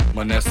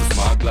 Mein erstes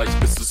Mal gleich,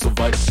 bis es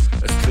soweit.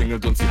 Es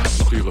klingelt und sie hat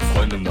noch ihre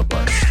Freundin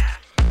dabei.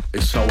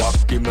 Ich schau ab,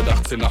 geh mit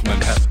 18 nach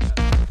Manhattan.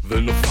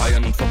 Will nur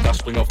feiern und vom Dach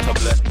spring auf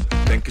Tabletten.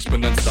 Denk ich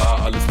bin ein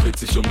Star, alles dreht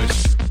sich um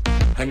mich.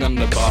 Häng an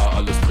der Bar,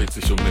 alles dreht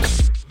sich um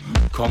mich.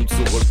 Komm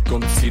zurück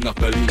und zieh nach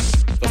Berlin.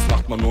 Was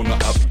macht man ohne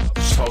Abi?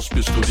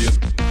 Schauspiel studieren.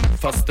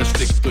 Fast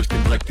erstickt durch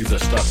den Dreck dieser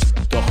Stadt.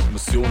 Doch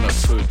Mission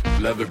erfüllt,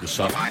 Level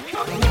geschafft.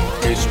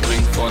 Ich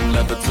spring von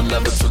Level zu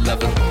Level zu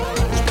Level.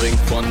 Spring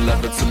von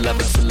Level zu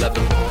Level zu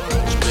Level.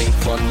 Spring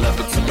von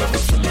Level zu Level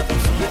zu Level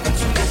zu Level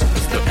zu Level,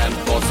 bis der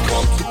Endboss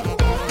kommt.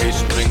 Ich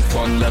spring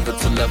von Level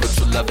zu Level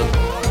zu Level.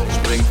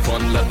 Spring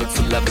von Level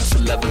zu Level zu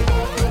Level.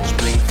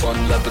 Spring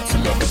von Level zu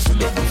Level zu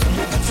Level zu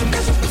Level zu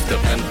Level, bis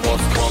der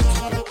Endboss kommt.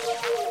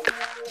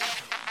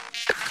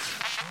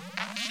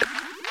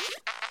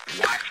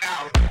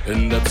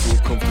 In der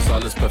Zukunft ist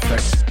alles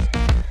perfekt.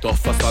 Doch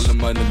alle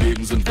meine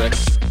Leben sind weg.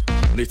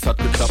 Nichts hat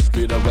geklappt,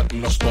 weder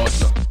Rappen noch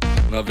Sportler.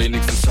 Na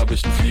wenigstens hab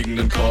ich einen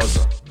fliegenden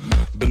Corsa.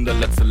 Bin der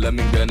letzte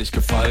Lemming, der nicht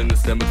gefallen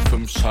ist, der mit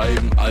 5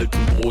 Scheiben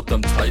altem Brot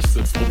am Teich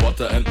sitzt,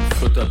 Roboterenten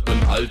füttert, bin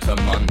alter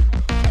Mann.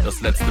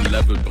 Das letzte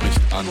Level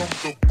bricht an.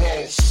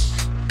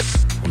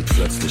 Und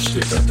plötzlich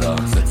steht er da,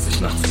 setzt sich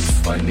nachts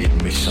um 2 neben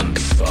mich an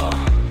die Bar.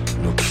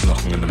 Nur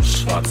Knochen in einem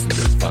schwarzen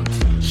Gewand.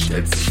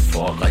 Stellt sich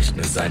vor, reicht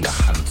mir seine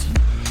Hand.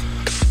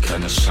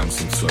 Keine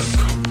Chance, ihm zu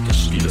entkommen.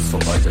 Das Spiel ist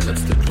vorbei, der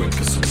letzte Drink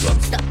ist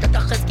umsonst.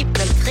 Doch, es gibt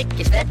einen Trick,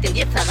 ich werd den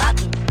dir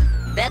verraten.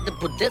 Werde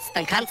Buddhist,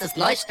 dann kannst es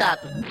neu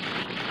starten.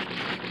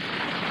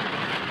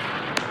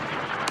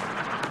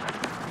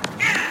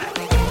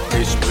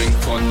 Ich spring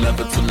von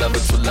Level zu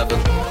Level zu Level.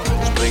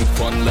 Spring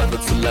von Level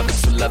zu Level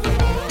zu Level.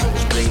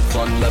 Spring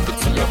von Level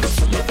zu Level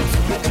zu Level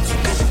zu Level zu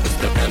Level, bis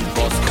der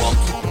Endboss kommt.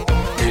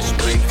 Ich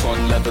spring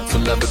von Level zu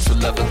Level zu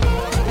Level.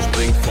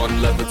 Spring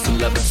von Level zu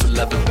Level zu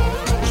Level.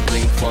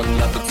 Spring von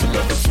Level zu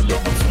Level zu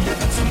Level zu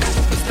Level zu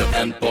Level, bis der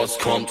Endboss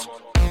kommt.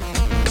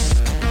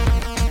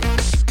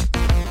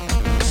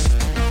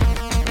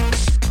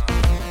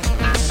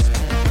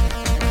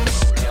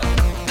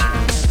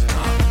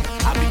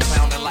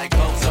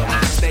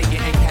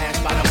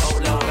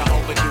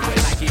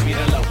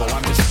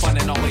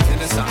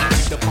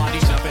 The party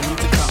jumping, need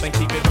to come and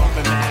keep it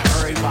bumping, man.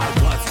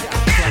 Everybody wants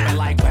clubbing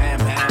like Bam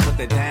Bam with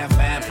the damn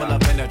fan. Pull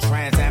up in the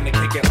Trans Am to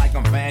kick it like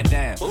I'm Van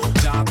Damme.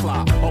 John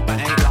Clark, hope I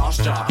ain't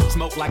lost y'all.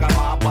 Smoke like a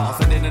mob boss,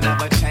 and then it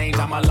never change.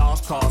 I'm a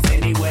lost cause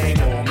anyway.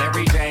 Boom,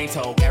 every day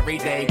toke, every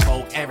day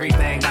poke,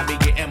 everything. I be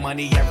getting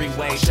money every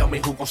way. Show me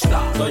who gon'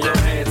 stop. Throw your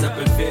hands up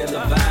and feel the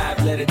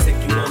vibe. Let it take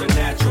you on a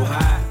natural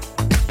high.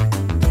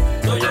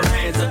 Throw your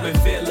hands up and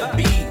feel the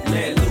beat.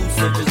 Let loose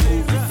and just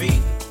move your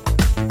feet.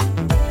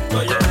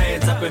 Throw your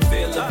hands up and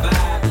feel the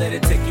vibe. Let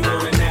it take you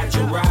on a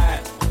natural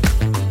ride.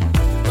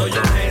 Throw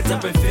your hands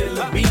up and feel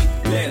the beat.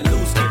 Let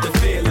loose, keep the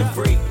feeling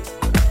free.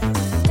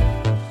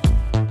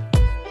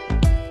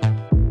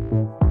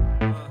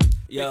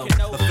 Yo, I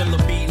feel the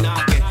beat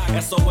knocking.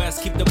 SOS,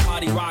 keep the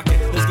party rocking.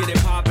 Let's get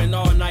it popping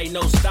all night,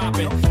 no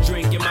stopping.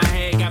 Drink in my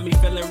hand, got me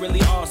feeling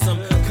really awesome.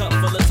 Cup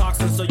full of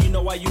toxins, so you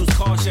know I use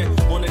caution.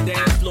 On the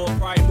dance floor,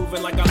 probably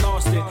moving like I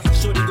lost it.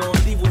 Shorty gon'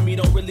 leave with me,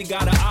 don't really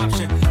got an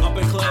option. Up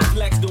in Club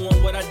Flex,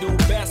 doing what I do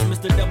best.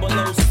 Mr.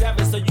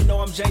 007, so you know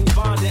I'm James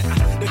Bond.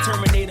 The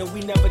Terminator,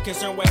 we never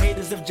concerned with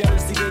haters. If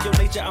jealousy in your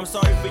nature, I'm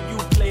sorry for you,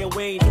 player,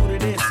 we ain't new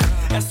to this.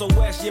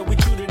 SOS, yeah, we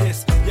true to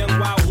this. Young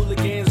wild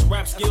hooligans,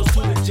 rap skills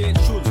too legit,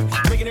 truly.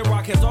 Making it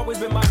rock has always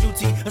been my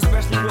duty,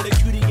 especially with a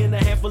cutie and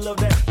a handful of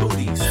that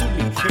booty. Sue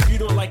me if you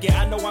don't like it.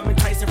 I know I'm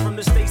enticing from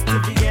the States to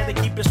Vienna,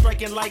 keep it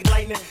striking like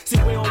lightning.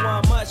 See, we don't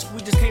want much,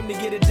 we just came to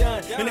get it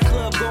done. In the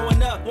club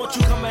going up, won't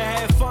you come and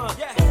have fun?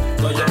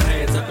 Throw your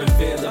hands up and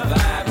feel the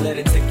vibe. Let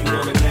it take you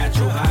on a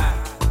natural high.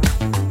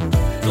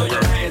 Throw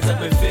your hands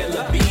up and feel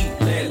the beat.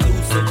 Let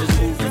loose and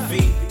just move your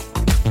feet.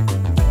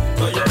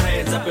 Throw your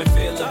hands up and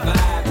feel the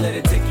vibe. Let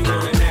it take you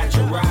on a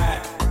natural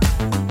ride.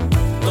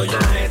 Throw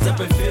your hands up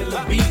and feel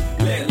the beat.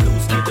 Let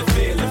loose, keep the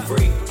feeling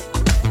free.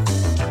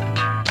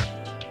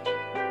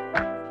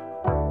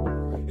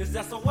 It's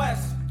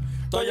SOS.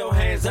 Throw your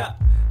hands up.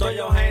 Throw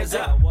your hands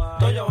up.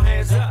 Throw your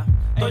hands up.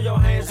 Throw your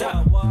hands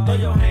up. Throw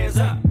your hands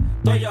up.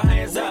 Throw your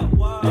hands up.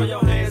 Throw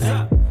your hands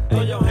up.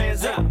 Throw your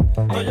hands up.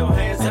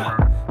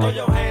 Throw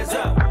your hands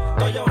up.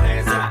 Throw your hands up.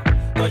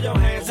 Throw your hands up. Throw your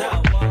hands up.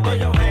 Throw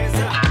your hands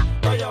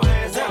up. Throw your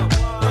hands up.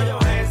 Throw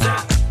your hands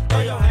up.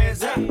 Throw your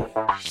hands up.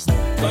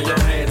 Throw your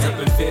hands up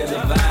and feel the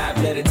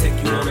vibe. Let it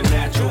take you on a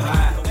natural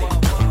high.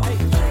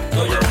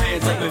 Throw your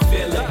hands up and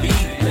feel the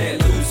beat. Let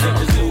loose and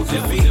just move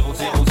your feet.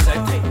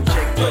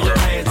 Throw your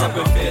hands up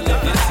and feel the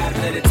vibe.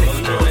 Let it take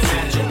you on a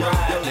natural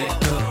ride.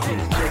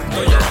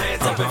 Throw your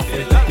hands up and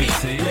feel the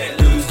beat. Let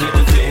loose and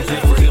just move your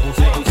feet.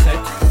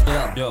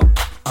 Yo,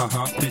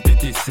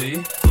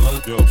 TTTC,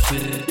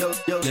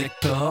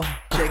 Modeselektor,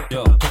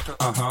 yo,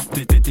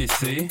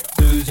 TTTC,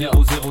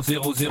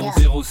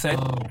 200007,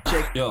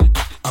 yo,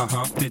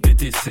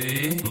 TTTC,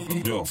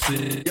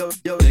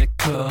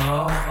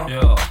 Selektor,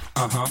 yo,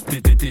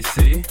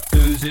 TTTC,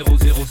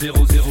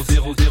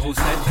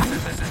 200007.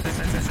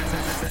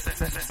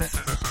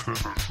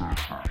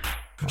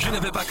 Je ne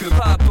vais pas que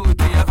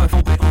papoter, elle va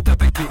tomber en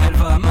tapette, elle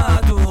va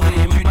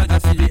m'adorer. Tu m'as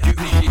d'assiler du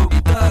cliché,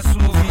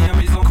 t'assouvir,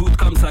 mes encoutes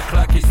comme ça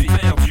claque et c'est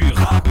faire du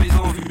rap, mes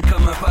envies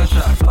comme un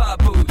pacha.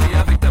 Papoter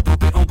avec ta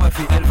poupée en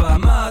papier, elle va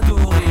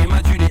m'adorer.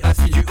 M'aduler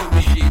assidu,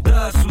 obligé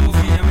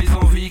d'assouvir mes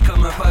envies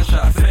comme un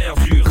pacha. Faire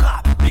du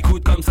rap,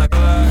 écoute comme ça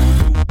claque.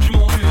 Je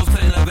monte sur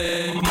scène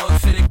avec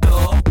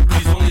Modeselektor.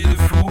 Plus on est de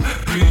fous,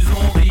 plus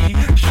on rit.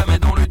 Jamais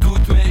dans le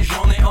doute, mais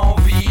j'en ai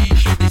envie.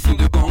 Je fais des signes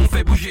de gang,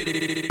 fais bouger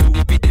les loups.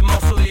 Puis des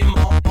morceaux d'aimants.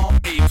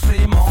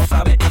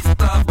 Sabe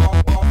esta bon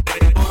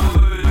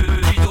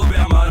Tito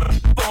Berman,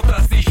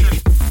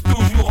 fantastique,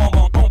 toujours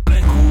en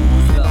pleine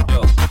course.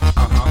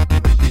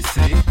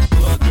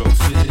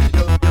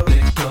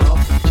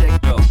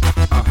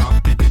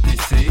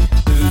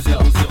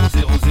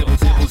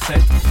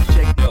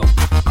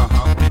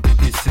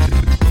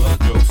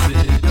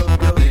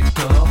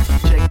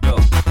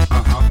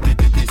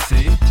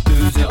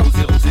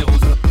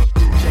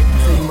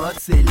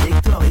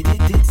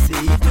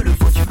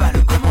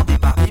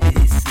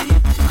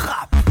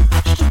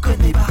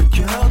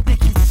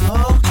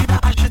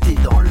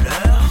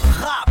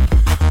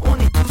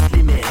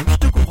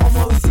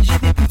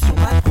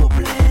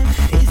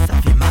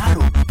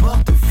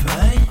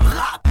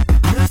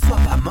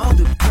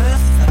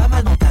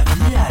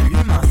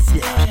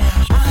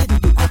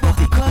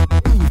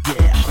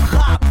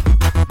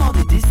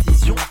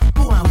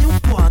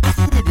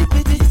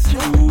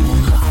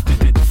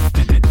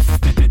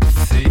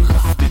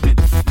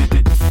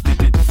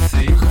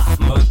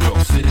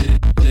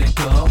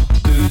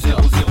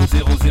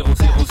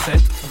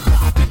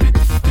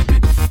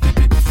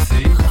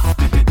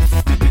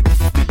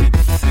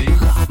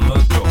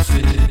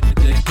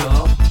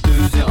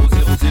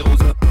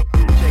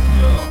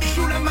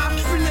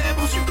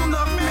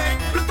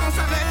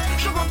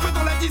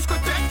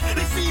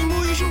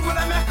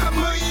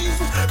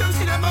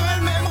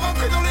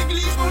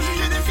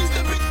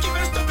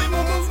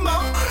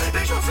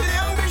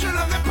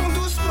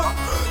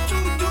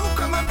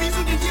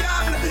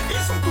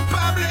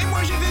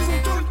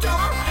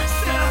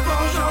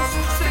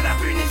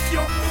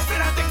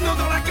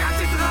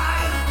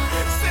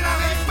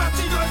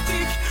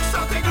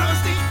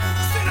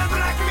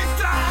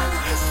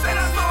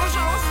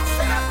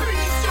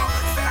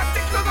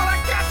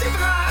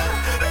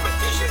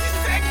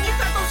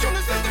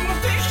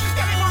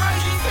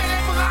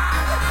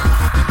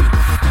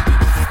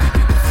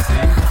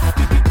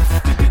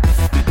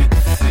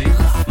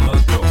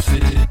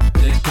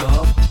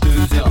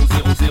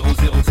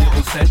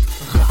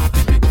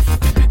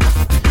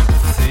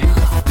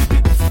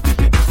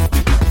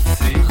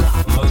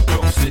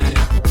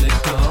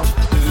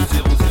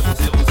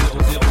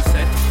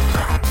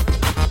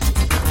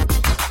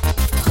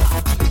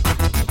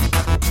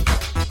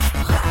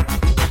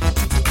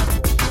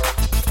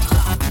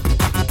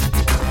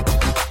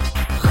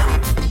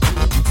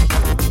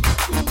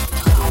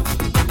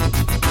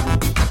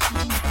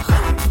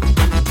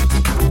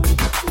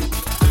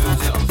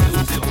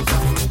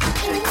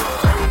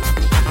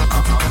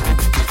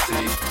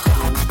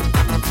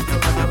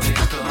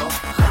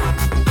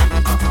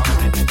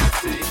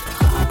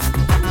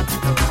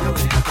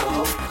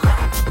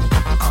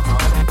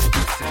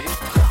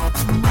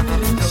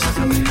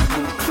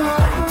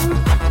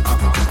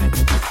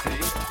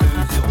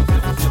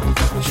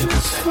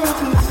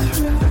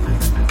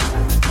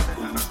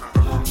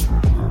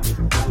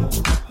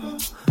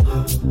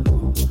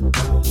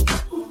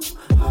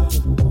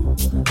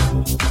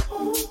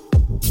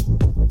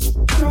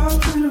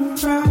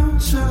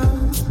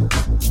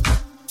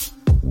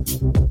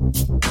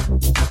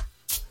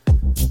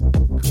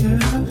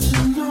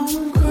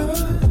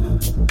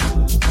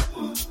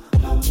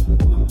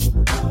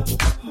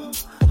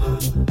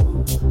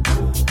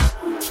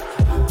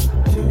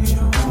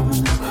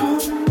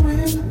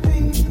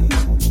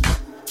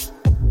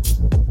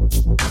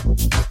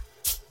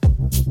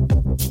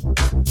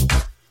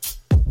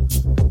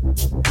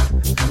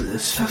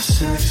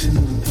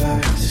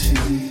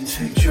 backseat.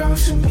 Take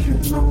drugs and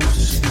get no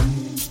sleep.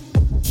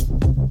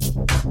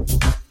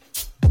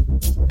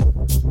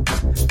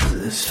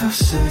 Let's have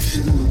sex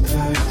in the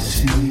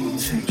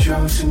backseat. Take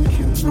drugs and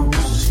get no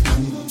sleep.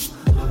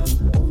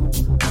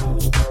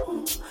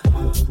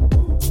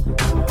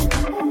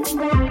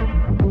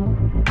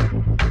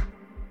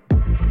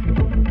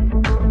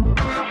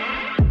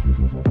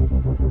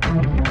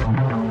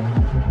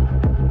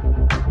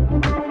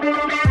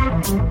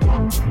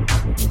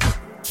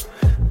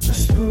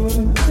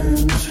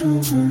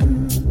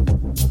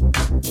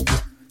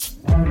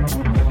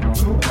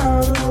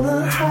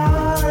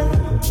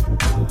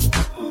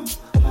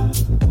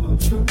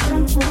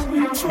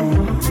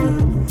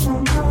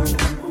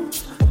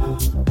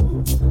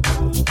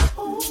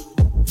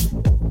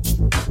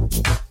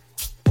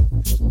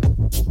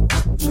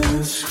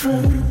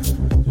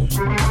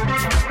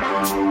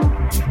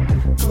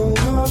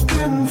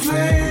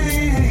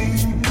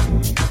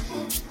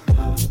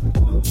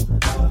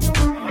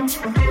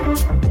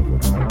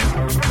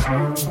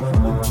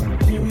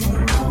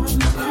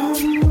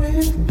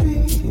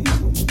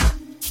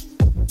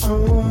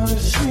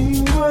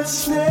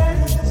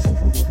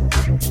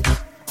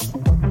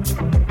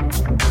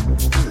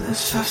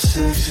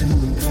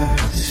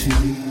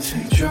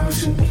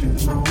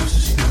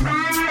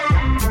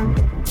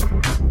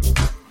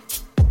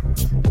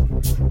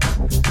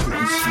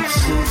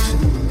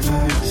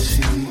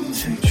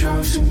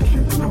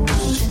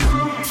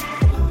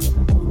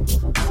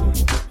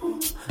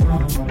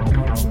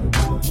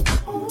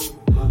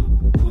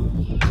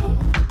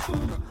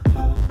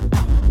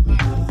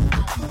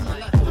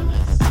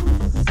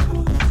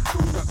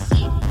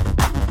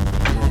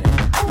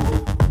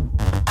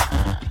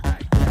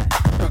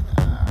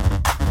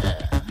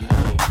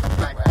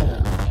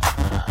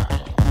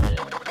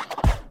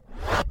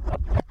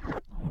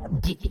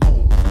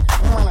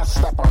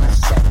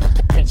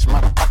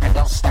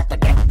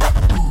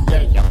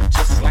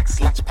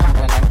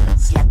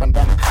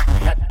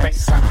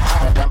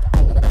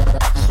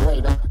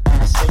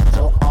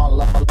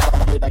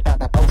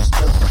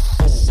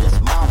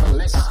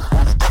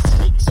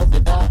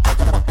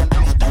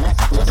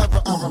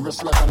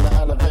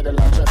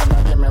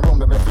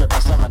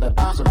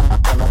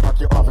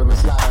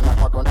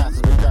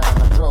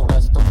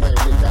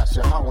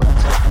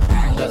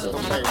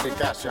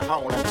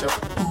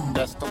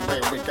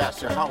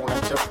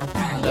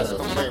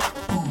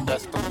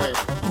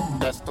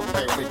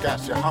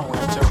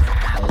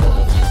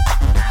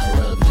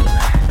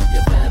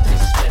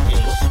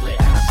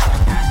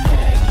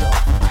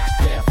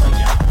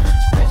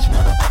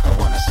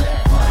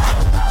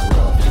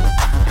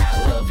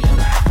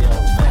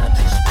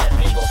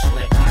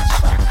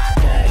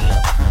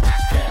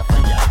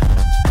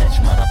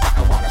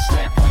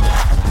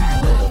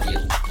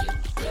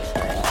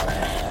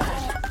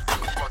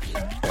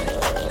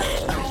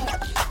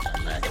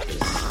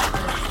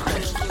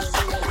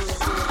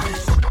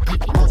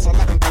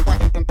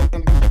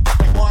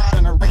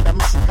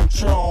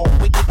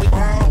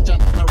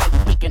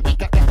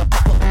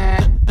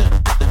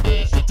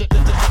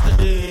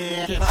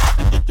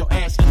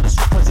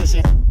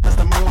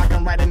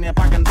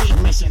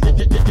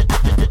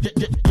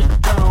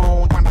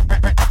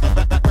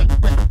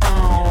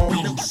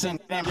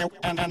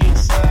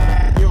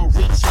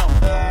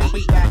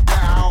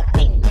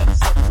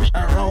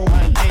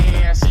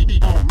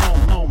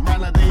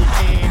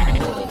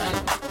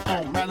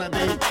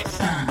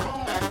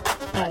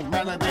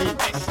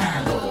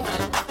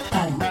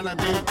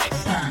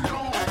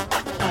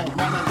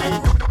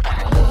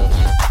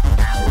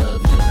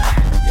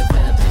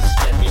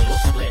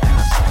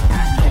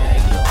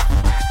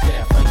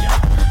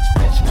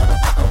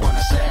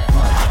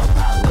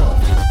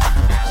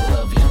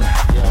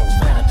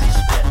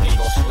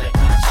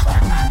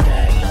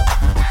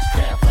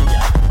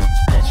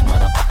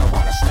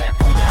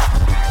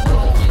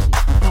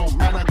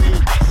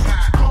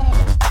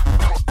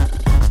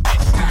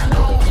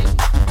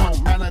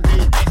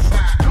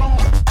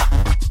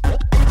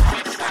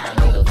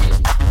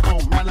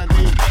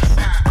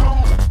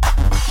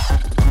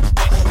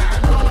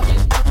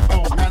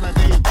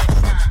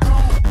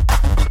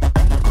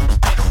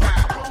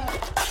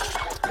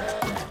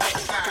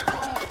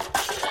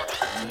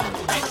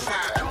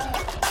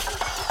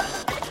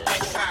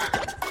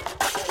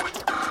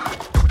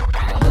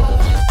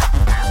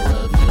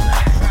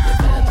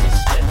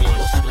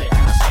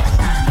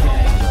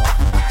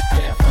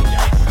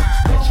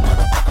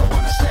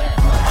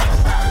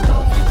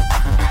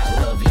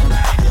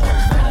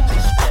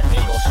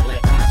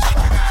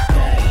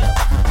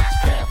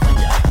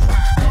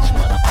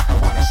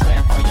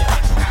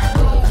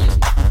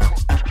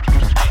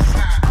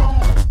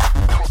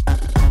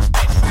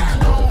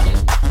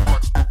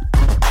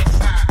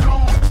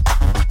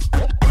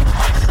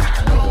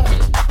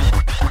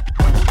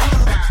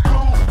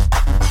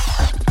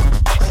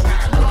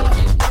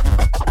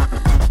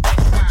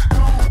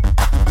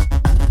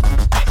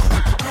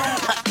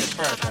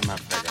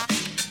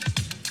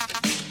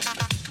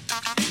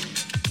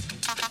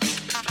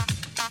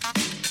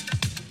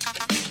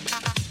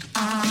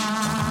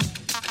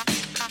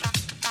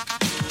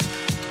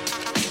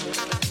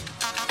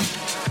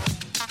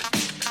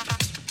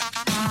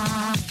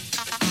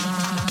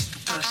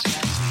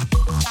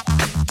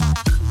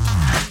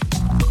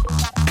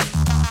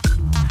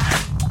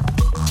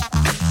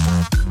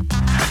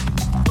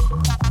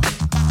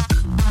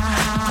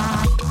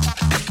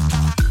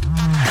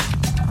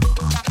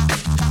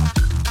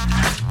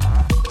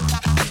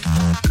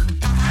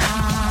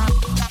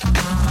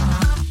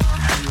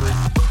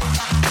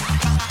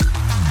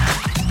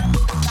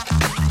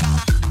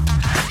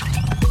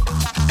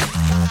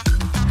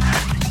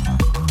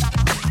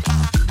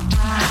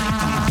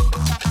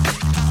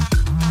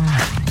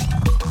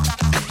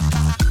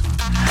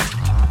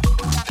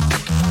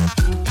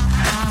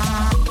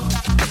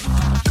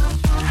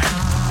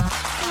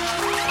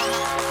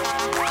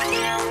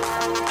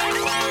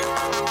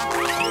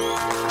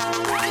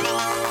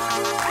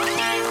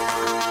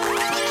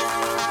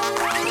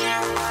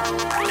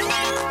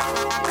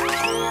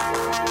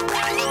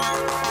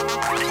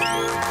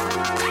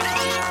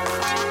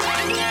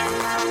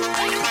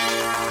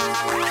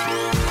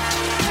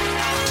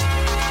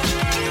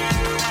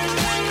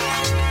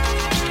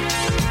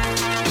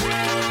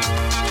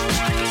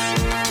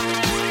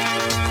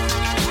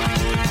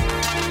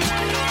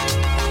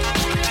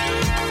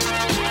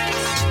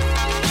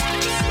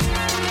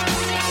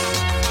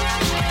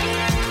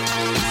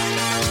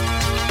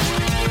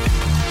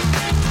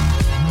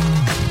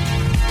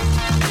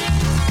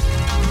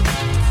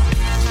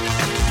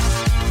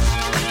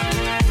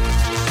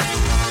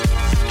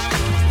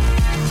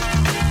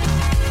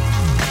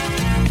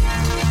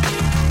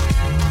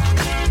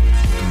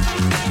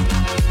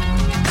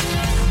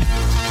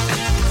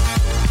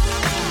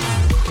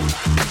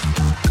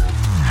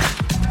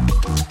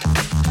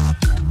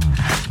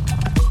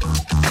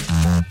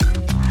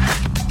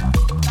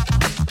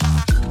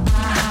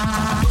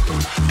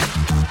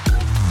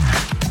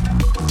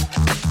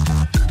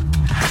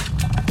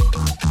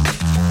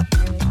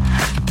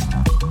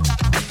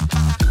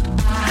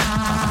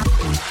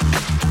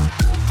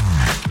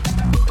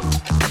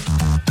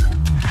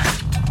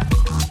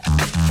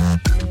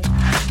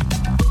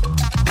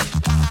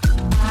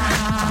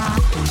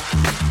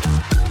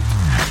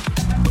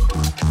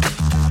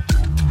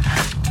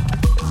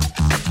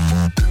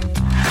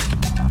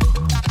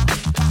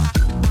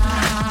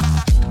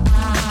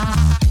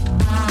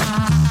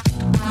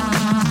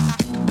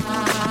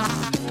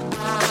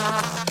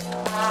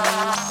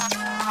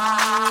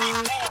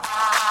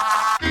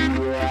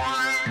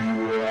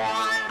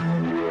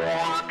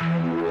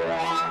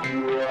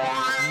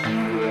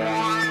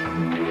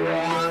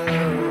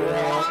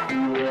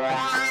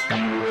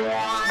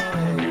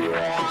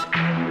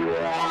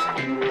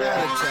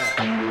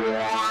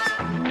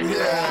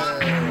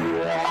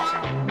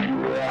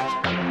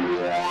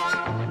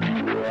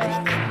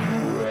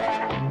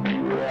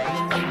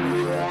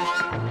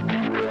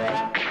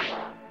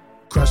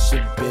 push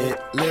a bit,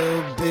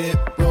 little bit,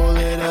 roll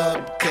it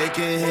up, take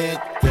a hit,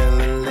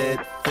 feeling lit,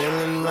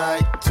 feeling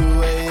right, 2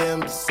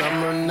 a.m.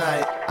 summer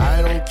night,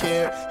 I don't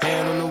care,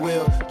 hand on the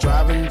wheel,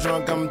 driving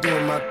drunk, I'm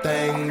doing my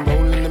thing,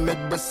 rolling the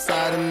mid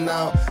beside and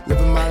out,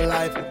 living my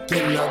life,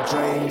 getting out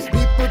dreams,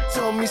 people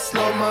told me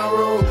slow my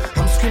roll,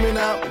 I'm screaming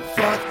out,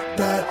 fuck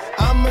that,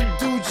 I'ma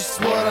do just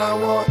what I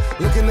want,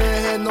 looking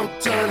ahead, no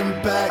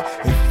turning back,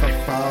 if I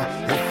fall,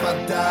 if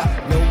I die,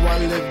 know I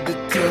lived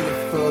it to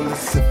the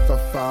fullest, if I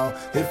fall,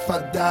 if I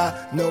die,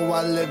 know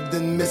I lived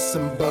in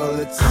missing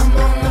bullets. I'm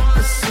on the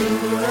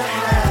pursuit of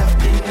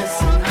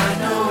happiness and I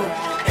know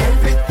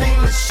everything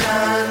that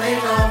shine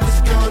ain't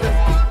always gonna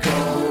be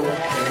gold.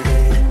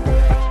 Hey,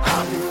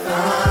 I'll be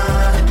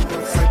fine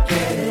once I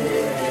get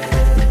it.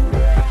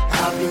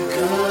 I'll be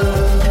good.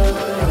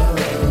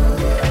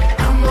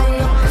 I'm on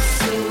the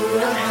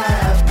pursuit of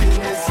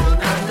happiness and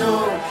I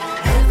know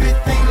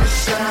everything that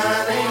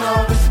shine ain't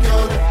always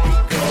gonna be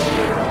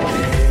gold.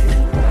 Hey,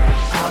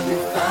 I'll be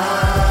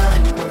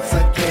fine once I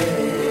get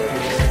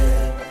it.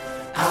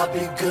 I'll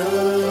be good.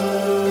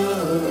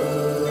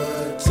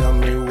 Tell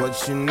me what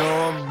you know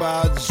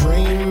about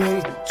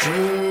dreaming,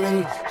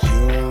 dreaming. You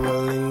don't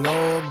really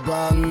know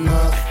about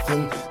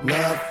nothing,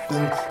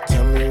 nothing.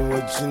 Tell me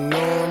what you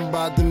know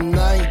about the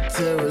night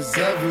terrors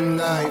every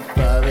night.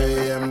 5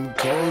 a.m.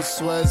 cold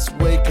sweats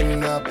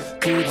waking up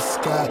to the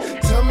sky.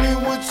 Tell me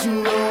what you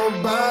know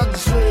about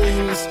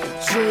dreams,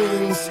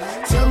 dreams.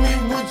 Tell me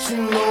what you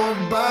know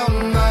about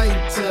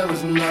night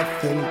terrors,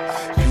 nothing.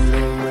 You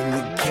don't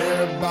really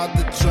care about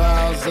the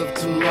trials of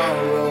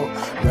tomorrow.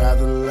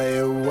 Rather lay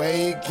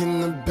awake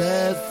in the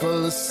bed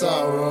full of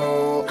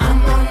sorrow.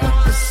 I'm on the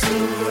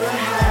pursuit of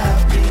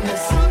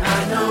happiness and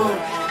I know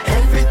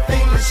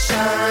everything that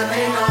shine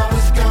ain't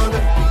always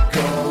gonna be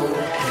gold.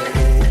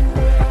 Hey,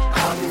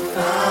 I'll be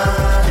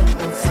fine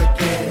once I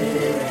get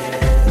it.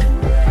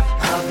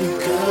 I'll be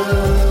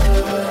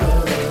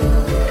good.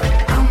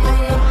 I'm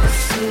on the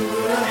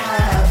pursuit of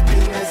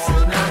happiness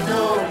and I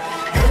know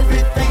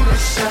everything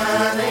that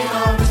shine ain't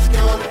always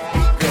gonna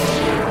be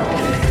gold.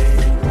 Hey,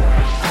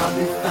 I'll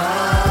be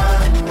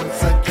fine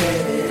once I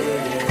get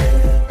it.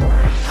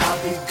 I'll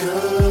be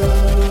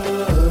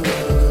good.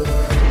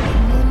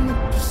 I'm on the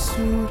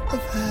pursuit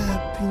of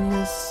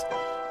happiness.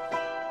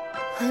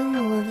 I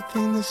know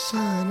everything that's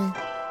shining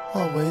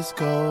always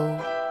gold.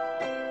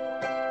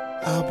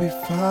 I'll be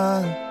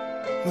fine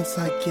once I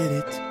get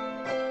it.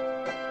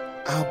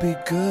 I'll be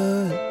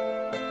good.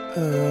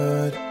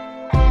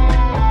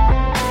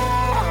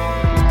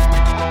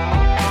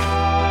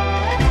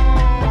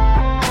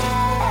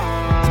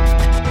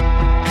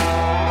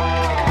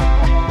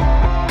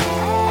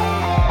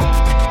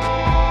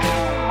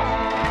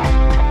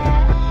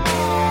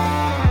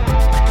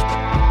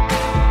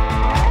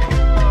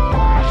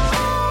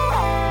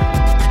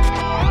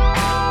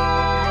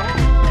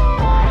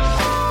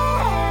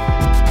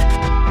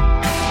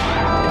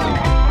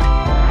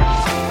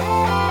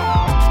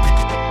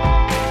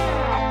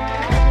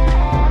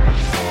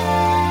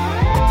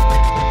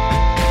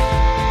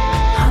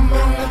 I'm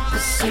on the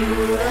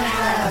pursuit of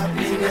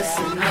happiness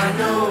and I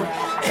know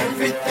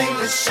everything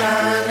that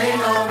shine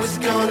ain't always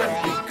gonna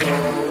be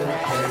gold.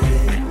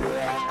 Hey,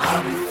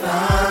 I'll be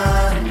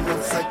fine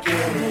once I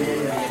get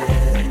it.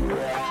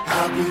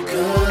 I'll be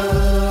good.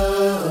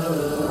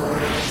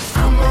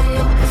 I'm on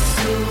the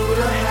pursuit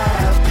of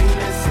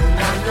happiness and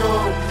I know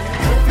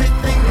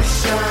everything that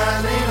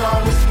shine ain't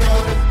always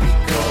gonna be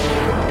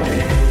gold.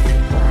 Hey,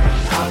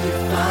 I'll be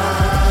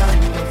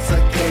fine once I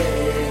get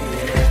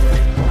it.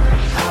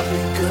 I'll be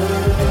good.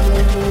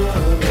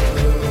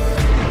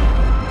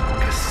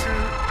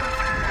 Pursuit of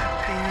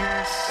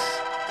happiness.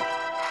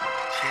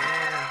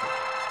 Yeah.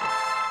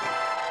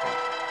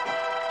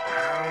 I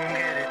don't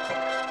get it.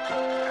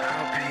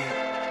 I'll be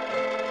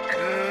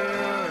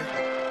good.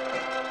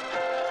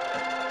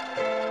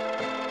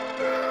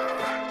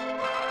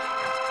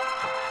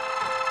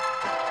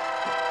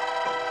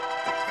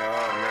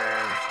 Oh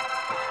man.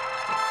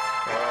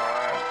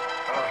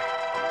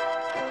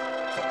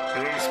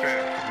 Room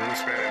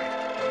spinning.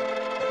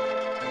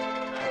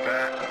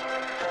 Back.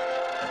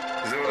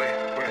 Zuli,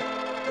 wait.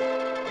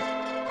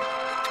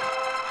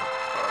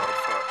 Oh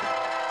fuck.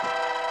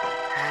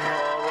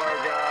 Oh my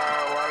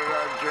god, why did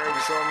I drink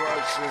so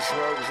much and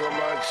smoke so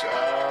much?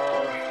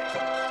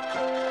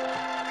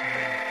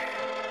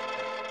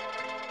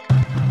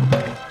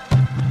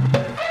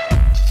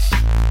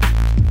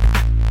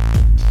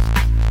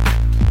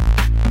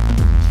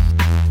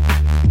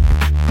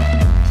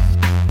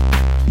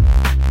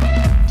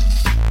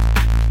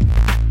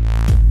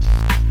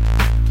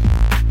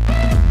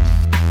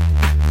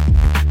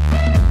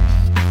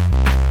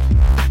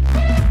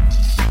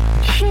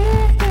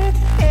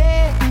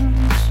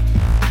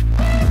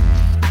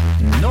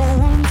 No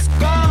one's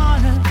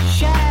gonna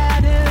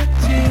shed a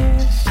tear.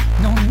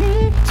 No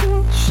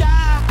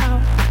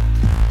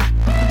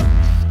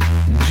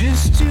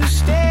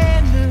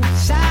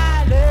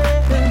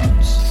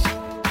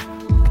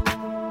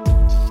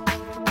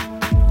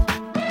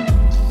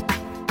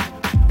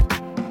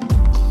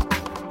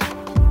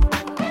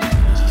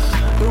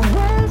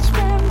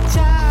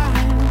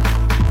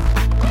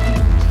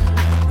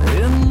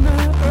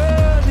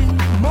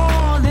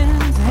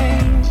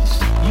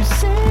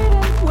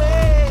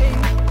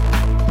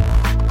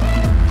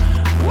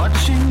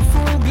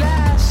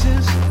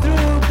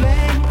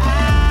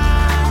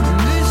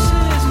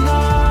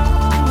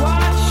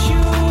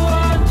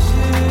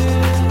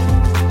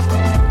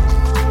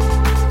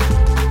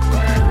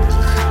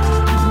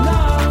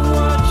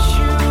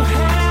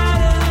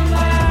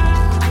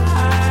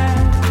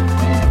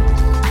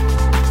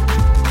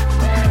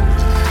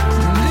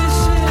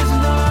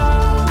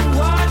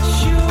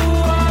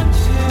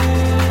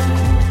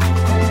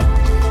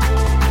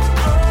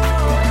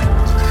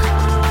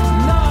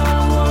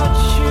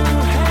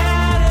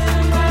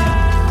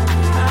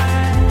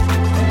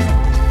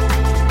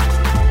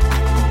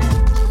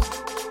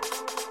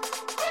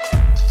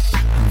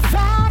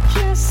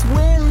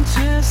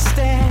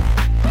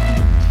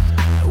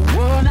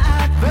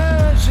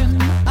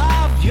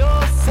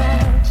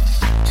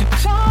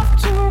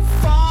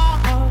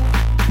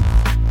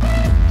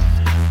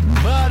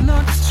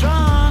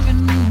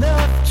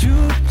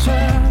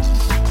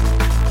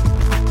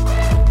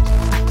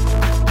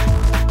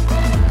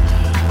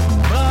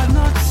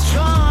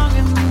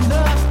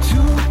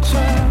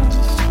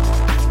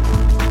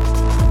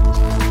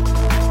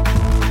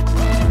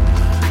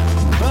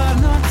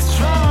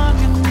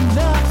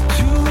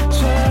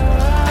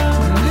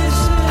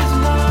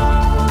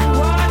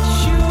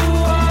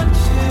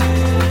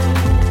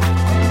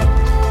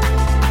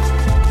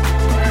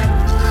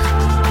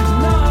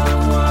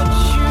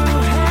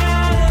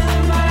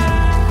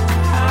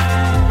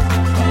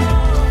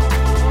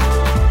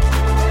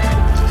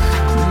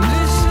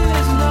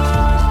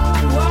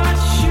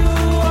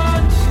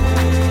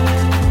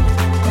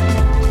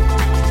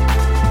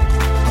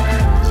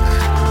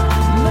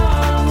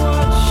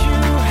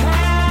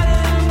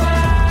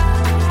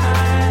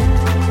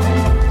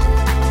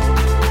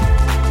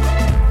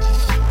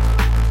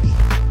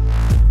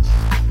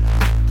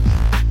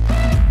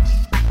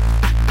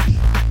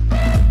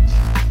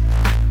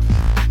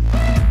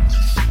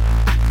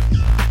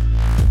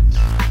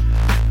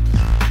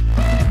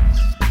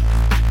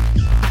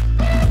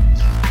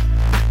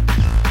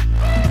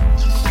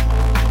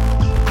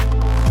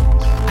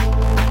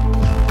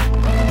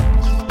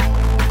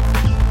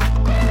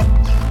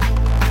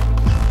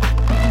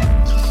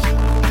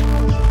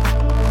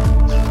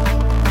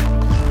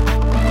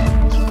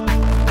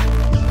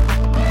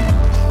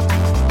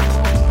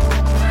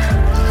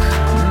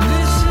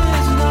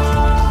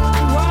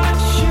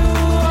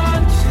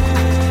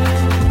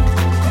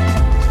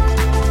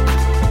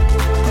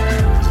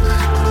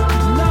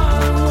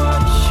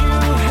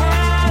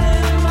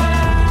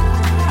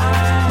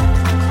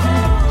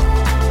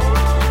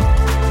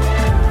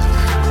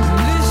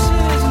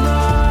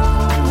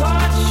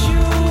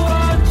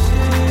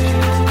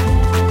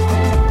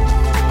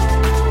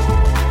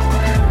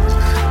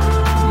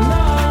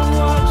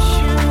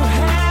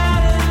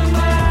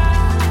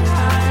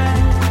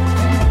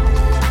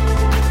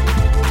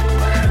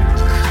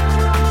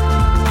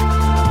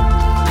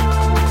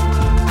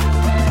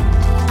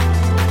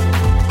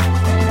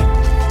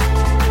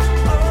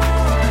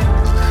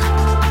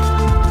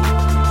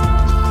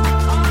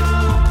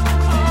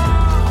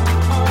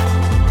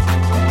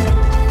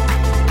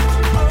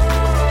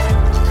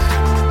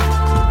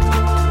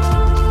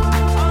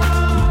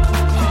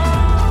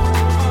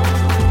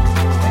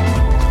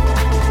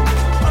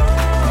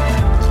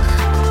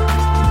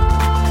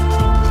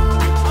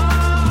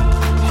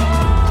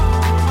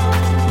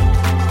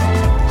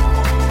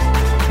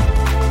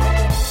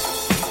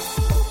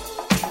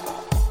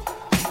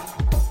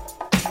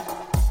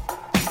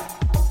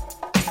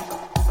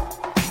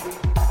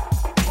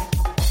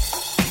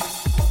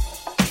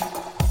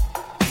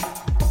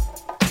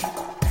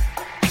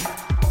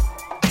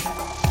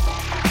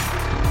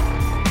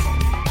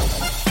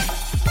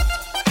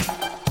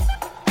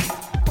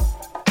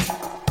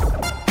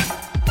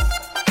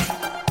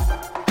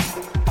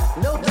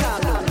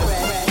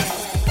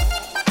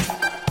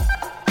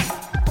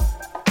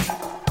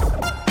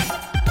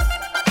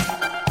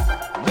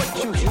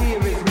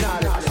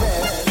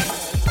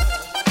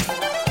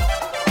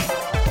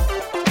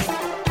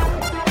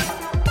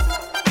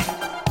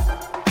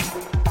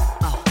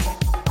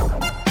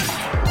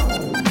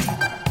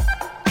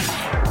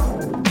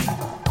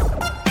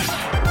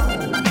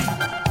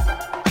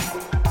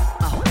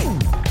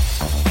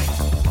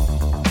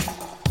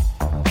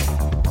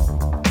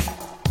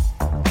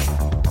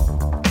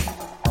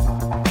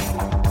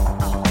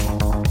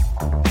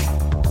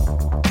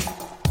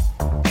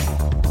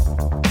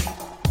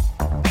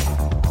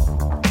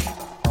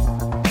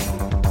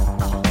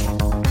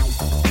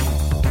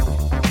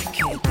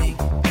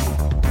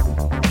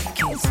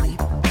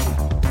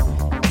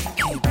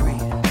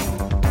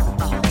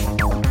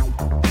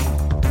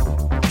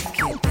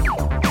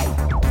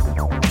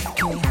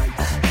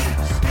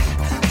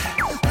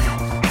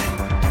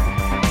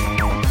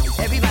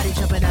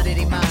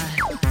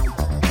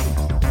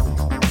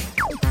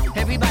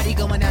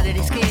of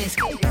their skins.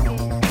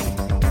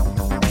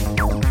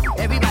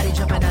 Everybody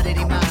jumping out of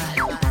their mind.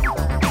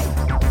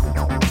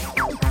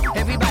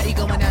 Everybody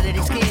going out of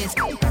their skins.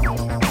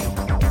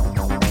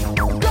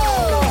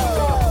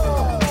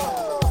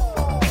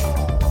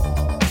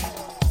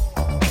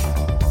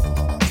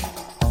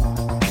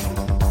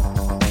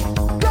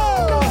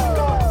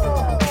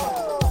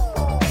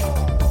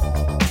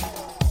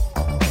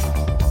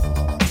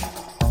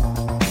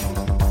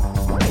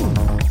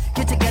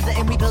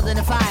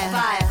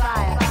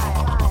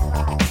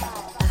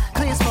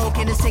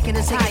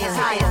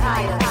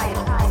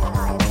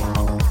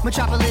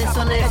 Metropolis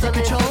on layers of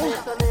control.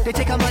 They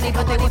take our money,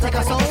 but they won't take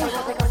our soul.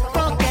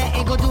 Fuck that,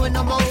 ain't gon' do it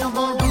no more.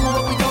 Won't do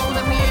what we told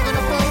them, we ain't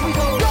gonna fold. We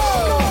gon' go.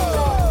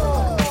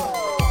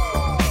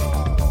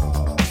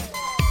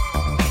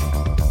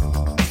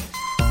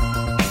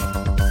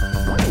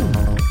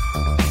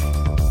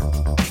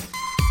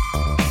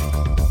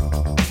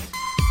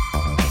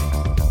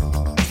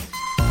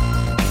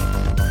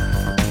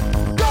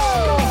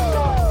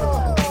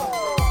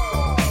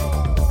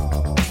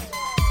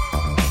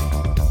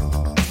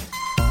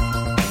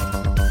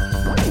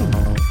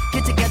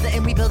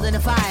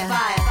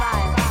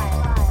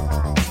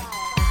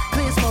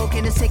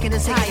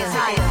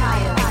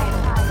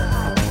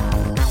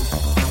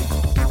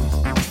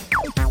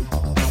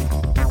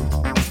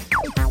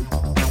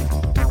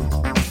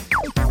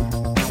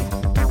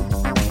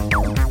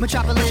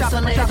 Metropolis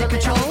on layers of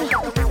control.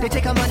 They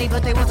take our money,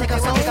 but they won't take our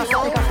soul.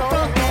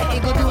 Fuck that,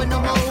 ain't gon' do it no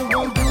more.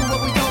 Won't do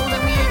what we told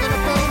them, we ain't gonna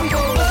fold. We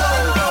gon' go.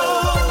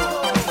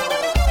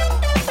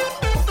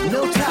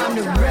 No time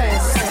to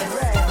rest.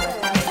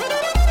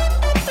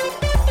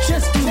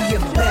 Just do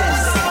your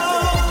best.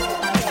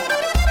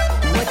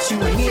 What you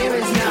hear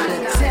is not a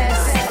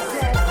test.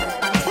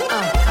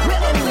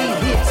 We're only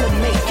here to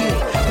make you.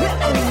 We're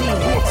only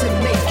here to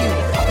make you.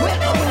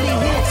 We're only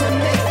here to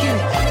make you.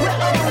 We're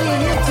only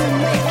here to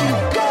make you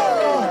go.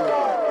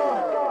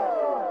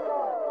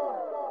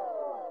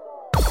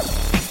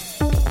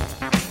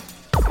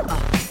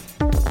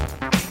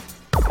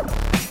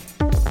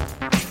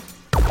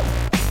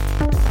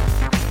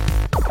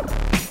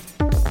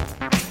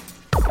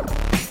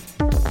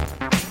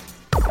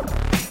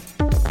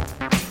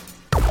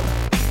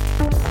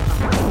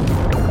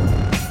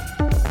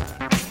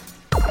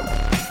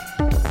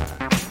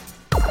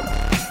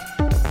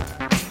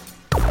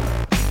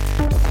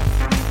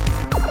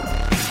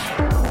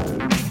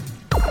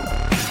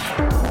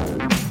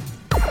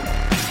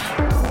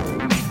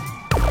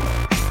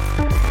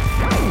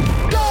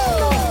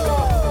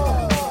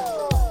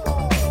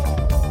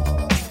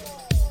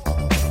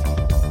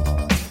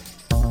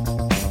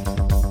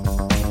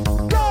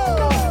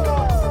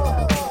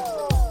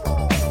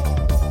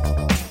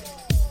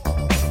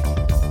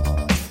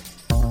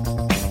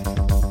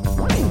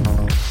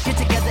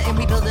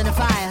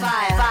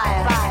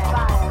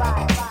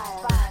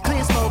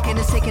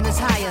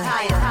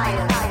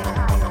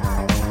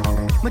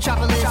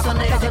 Metropolis on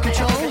layers of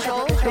control.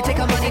 They take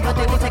our money, but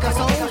they won't take our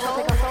soul.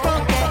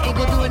 Fuck that, ain't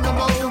gon' do it no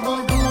more.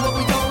 Won't do what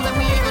we told them,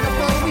 we ain't gonna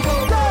fold. We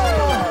gon' go.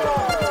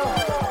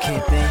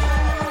 Can't think,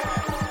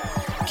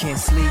 can't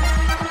sleep,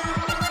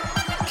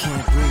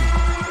 can't breathe.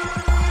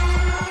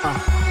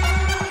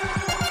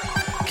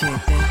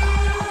 Can't think,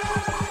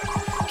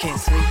 can't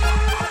sleep,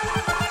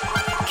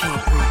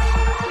 can't breathe.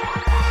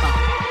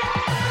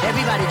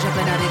 Everybody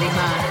jumping out of their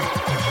mind.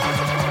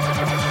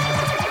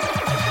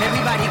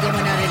 Everybody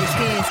going out of their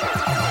skins.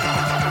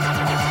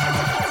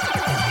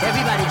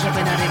 Everybody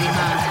jumping out of their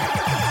mind.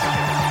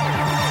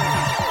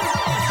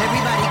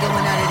 Everybody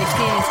going out of their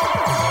skins.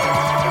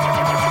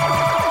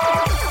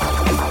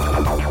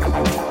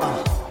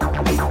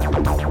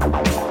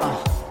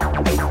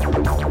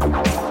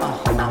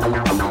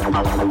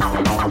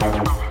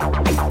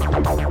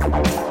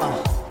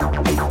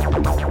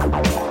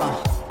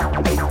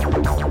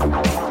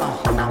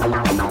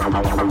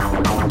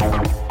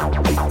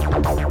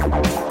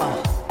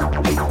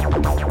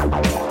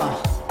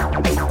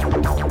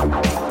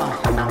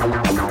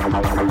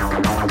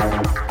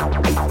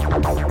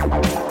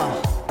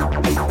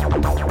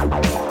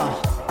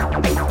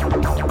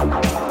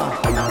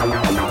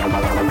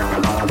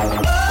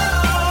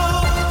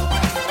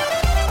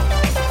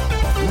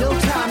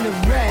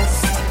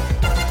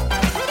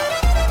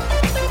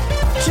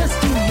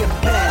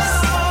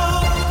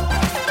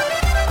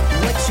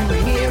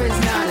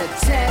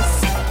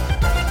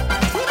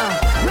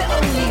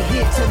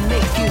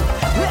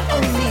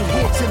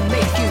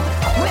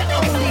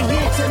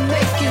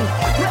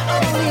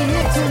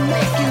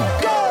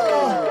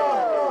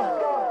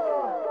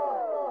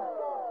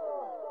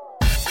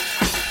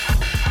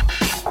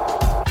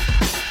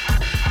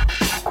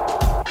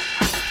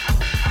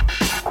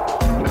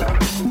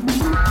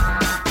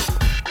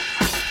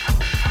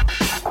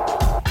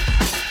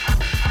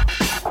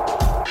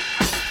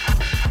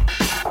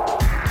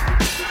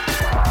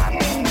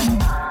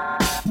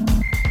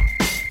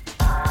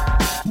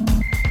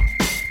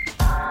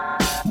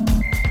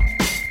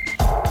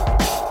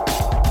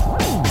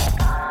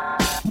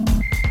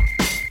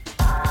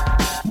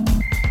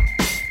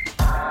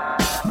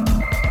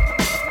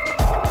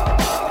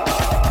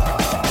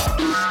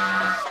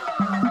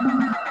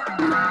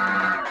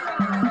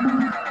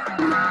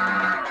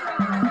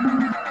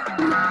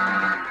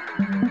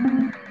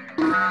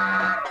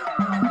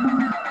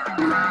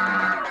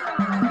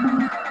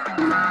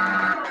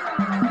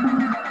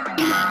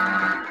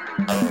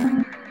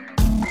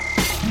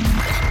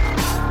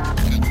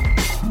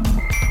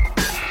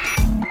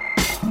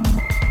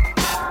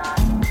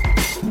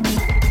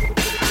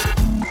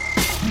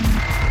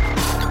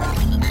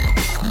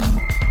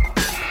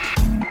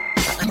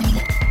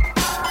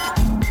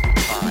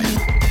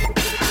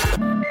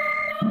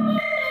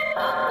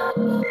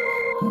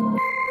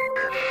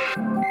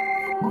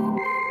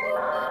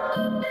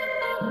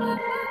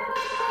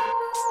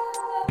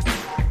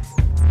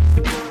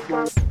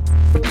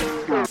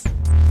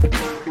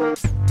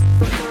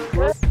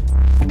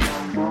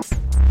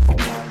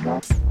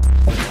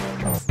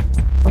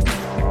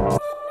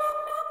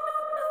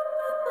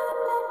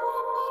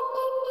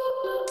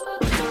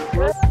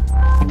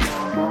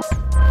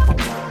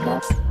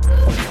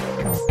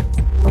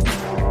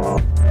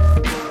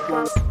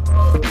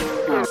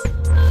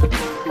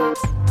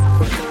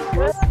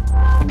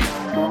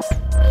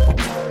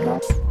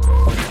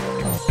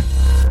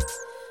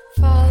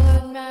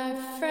 my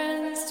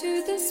friends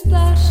to the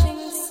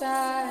splashing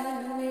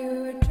side. We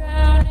were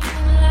drowning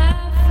and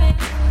laughing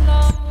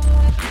along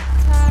with the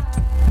tide.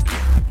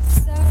 It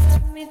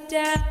sucked me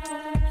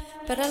down,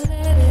 but I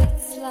let it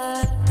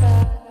slide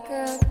back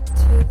up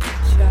to the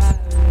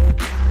chariot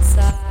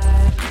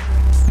side.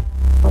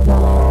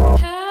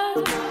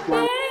 How's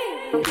my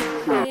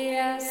baby? He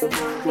asked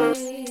me. We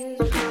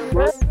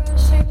were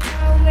rushing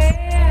our way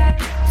out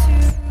to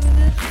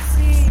the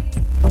sea.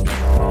 I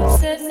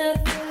said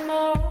nothing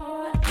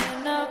more,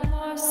 and not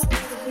more said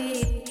he.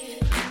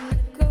 And the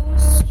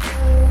ghost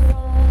drove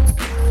on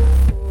so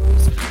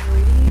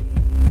forcefully.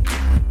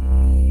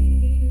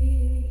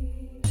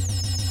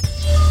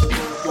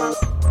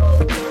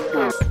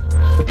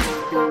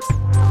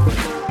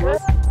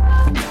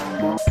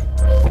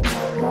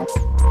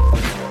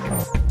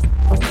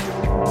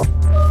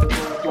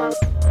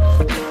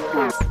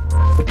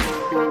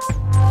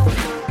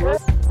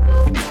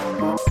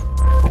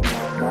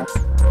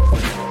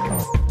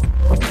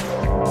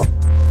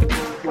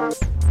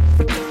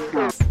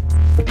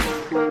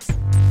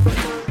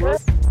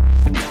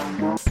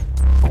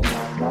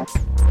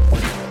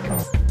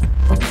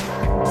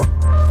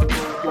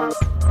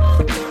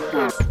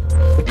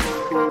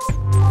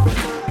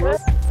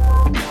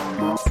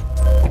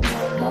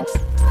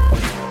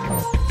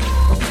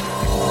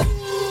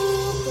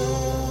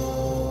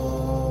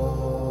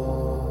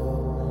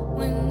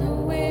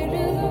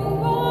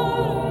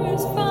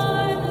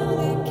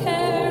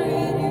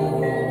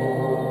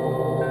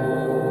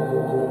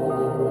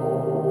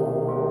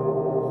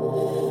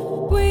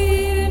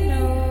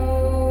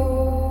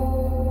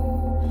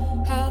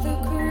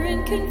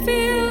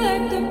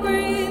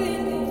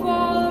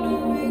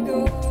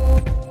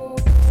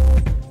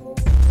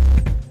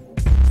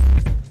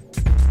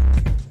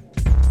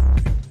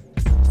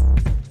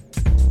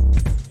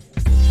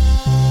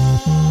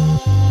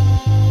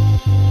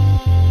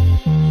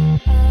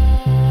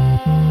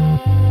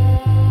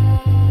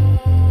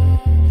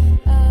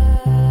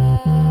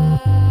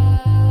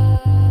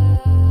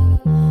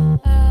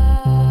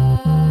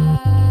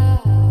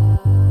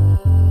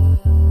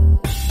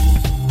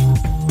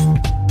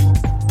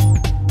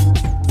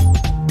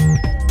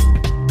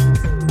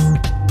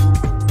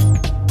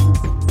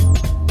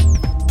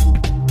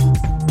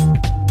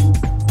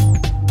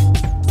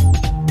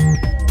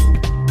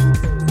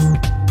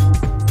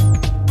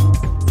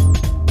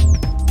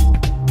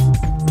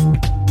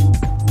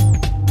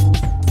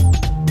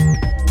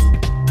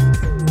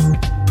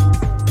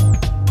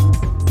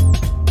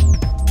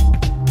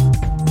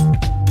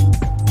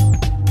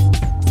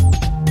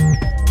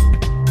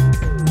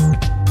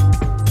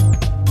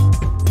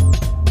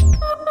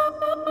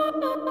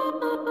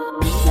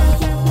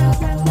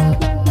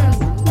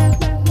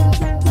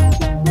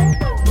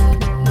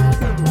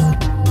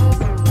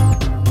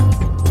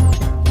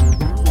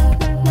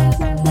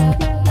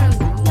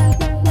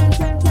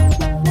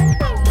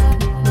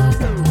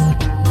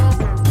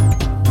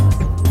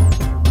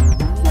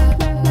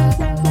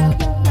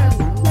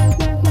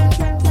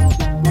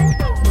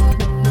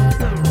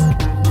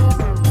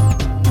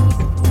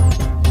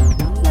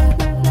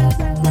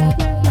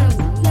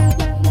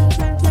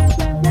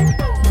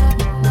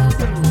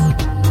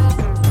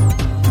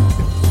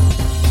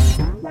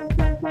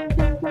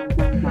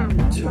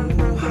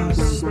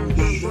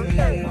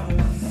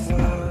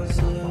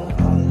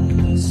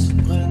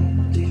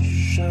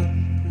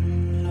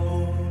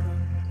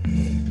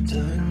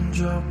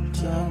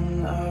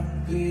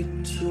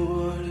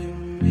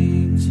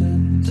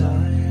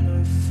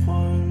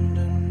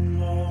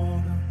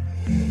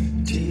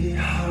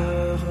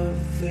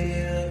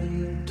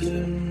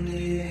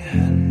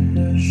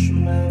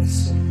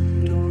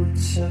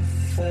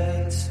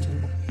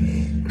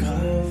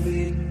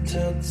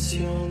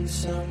 Gravitation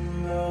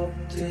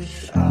zermürbt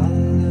dich,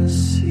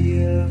 alles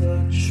hier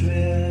wird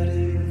schwer,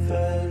 die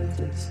Welt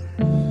ist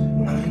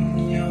ein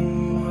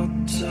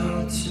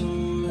Jammertal,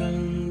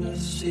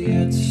 zumindest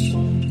jetzt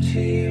und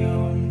hier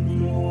und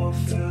nur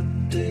für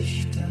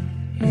dich,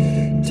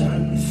 denn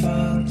dein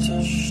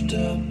Vater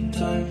stirbt,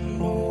 dein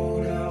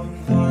Bruder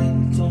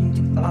weint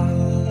und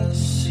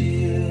alles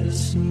hier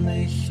ist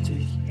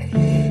nichtig.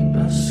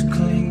 Das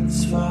klingt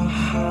zwar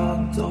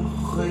hart,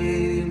 doch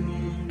eben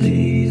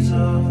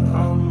dieser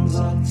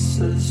Ansatz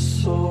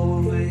ist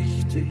so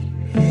wichtig.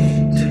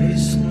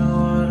 Dies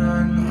nur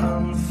ein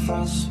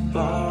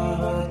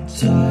anfassbarer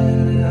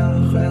Teil,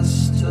 der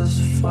Rest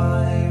ist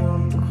frei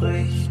und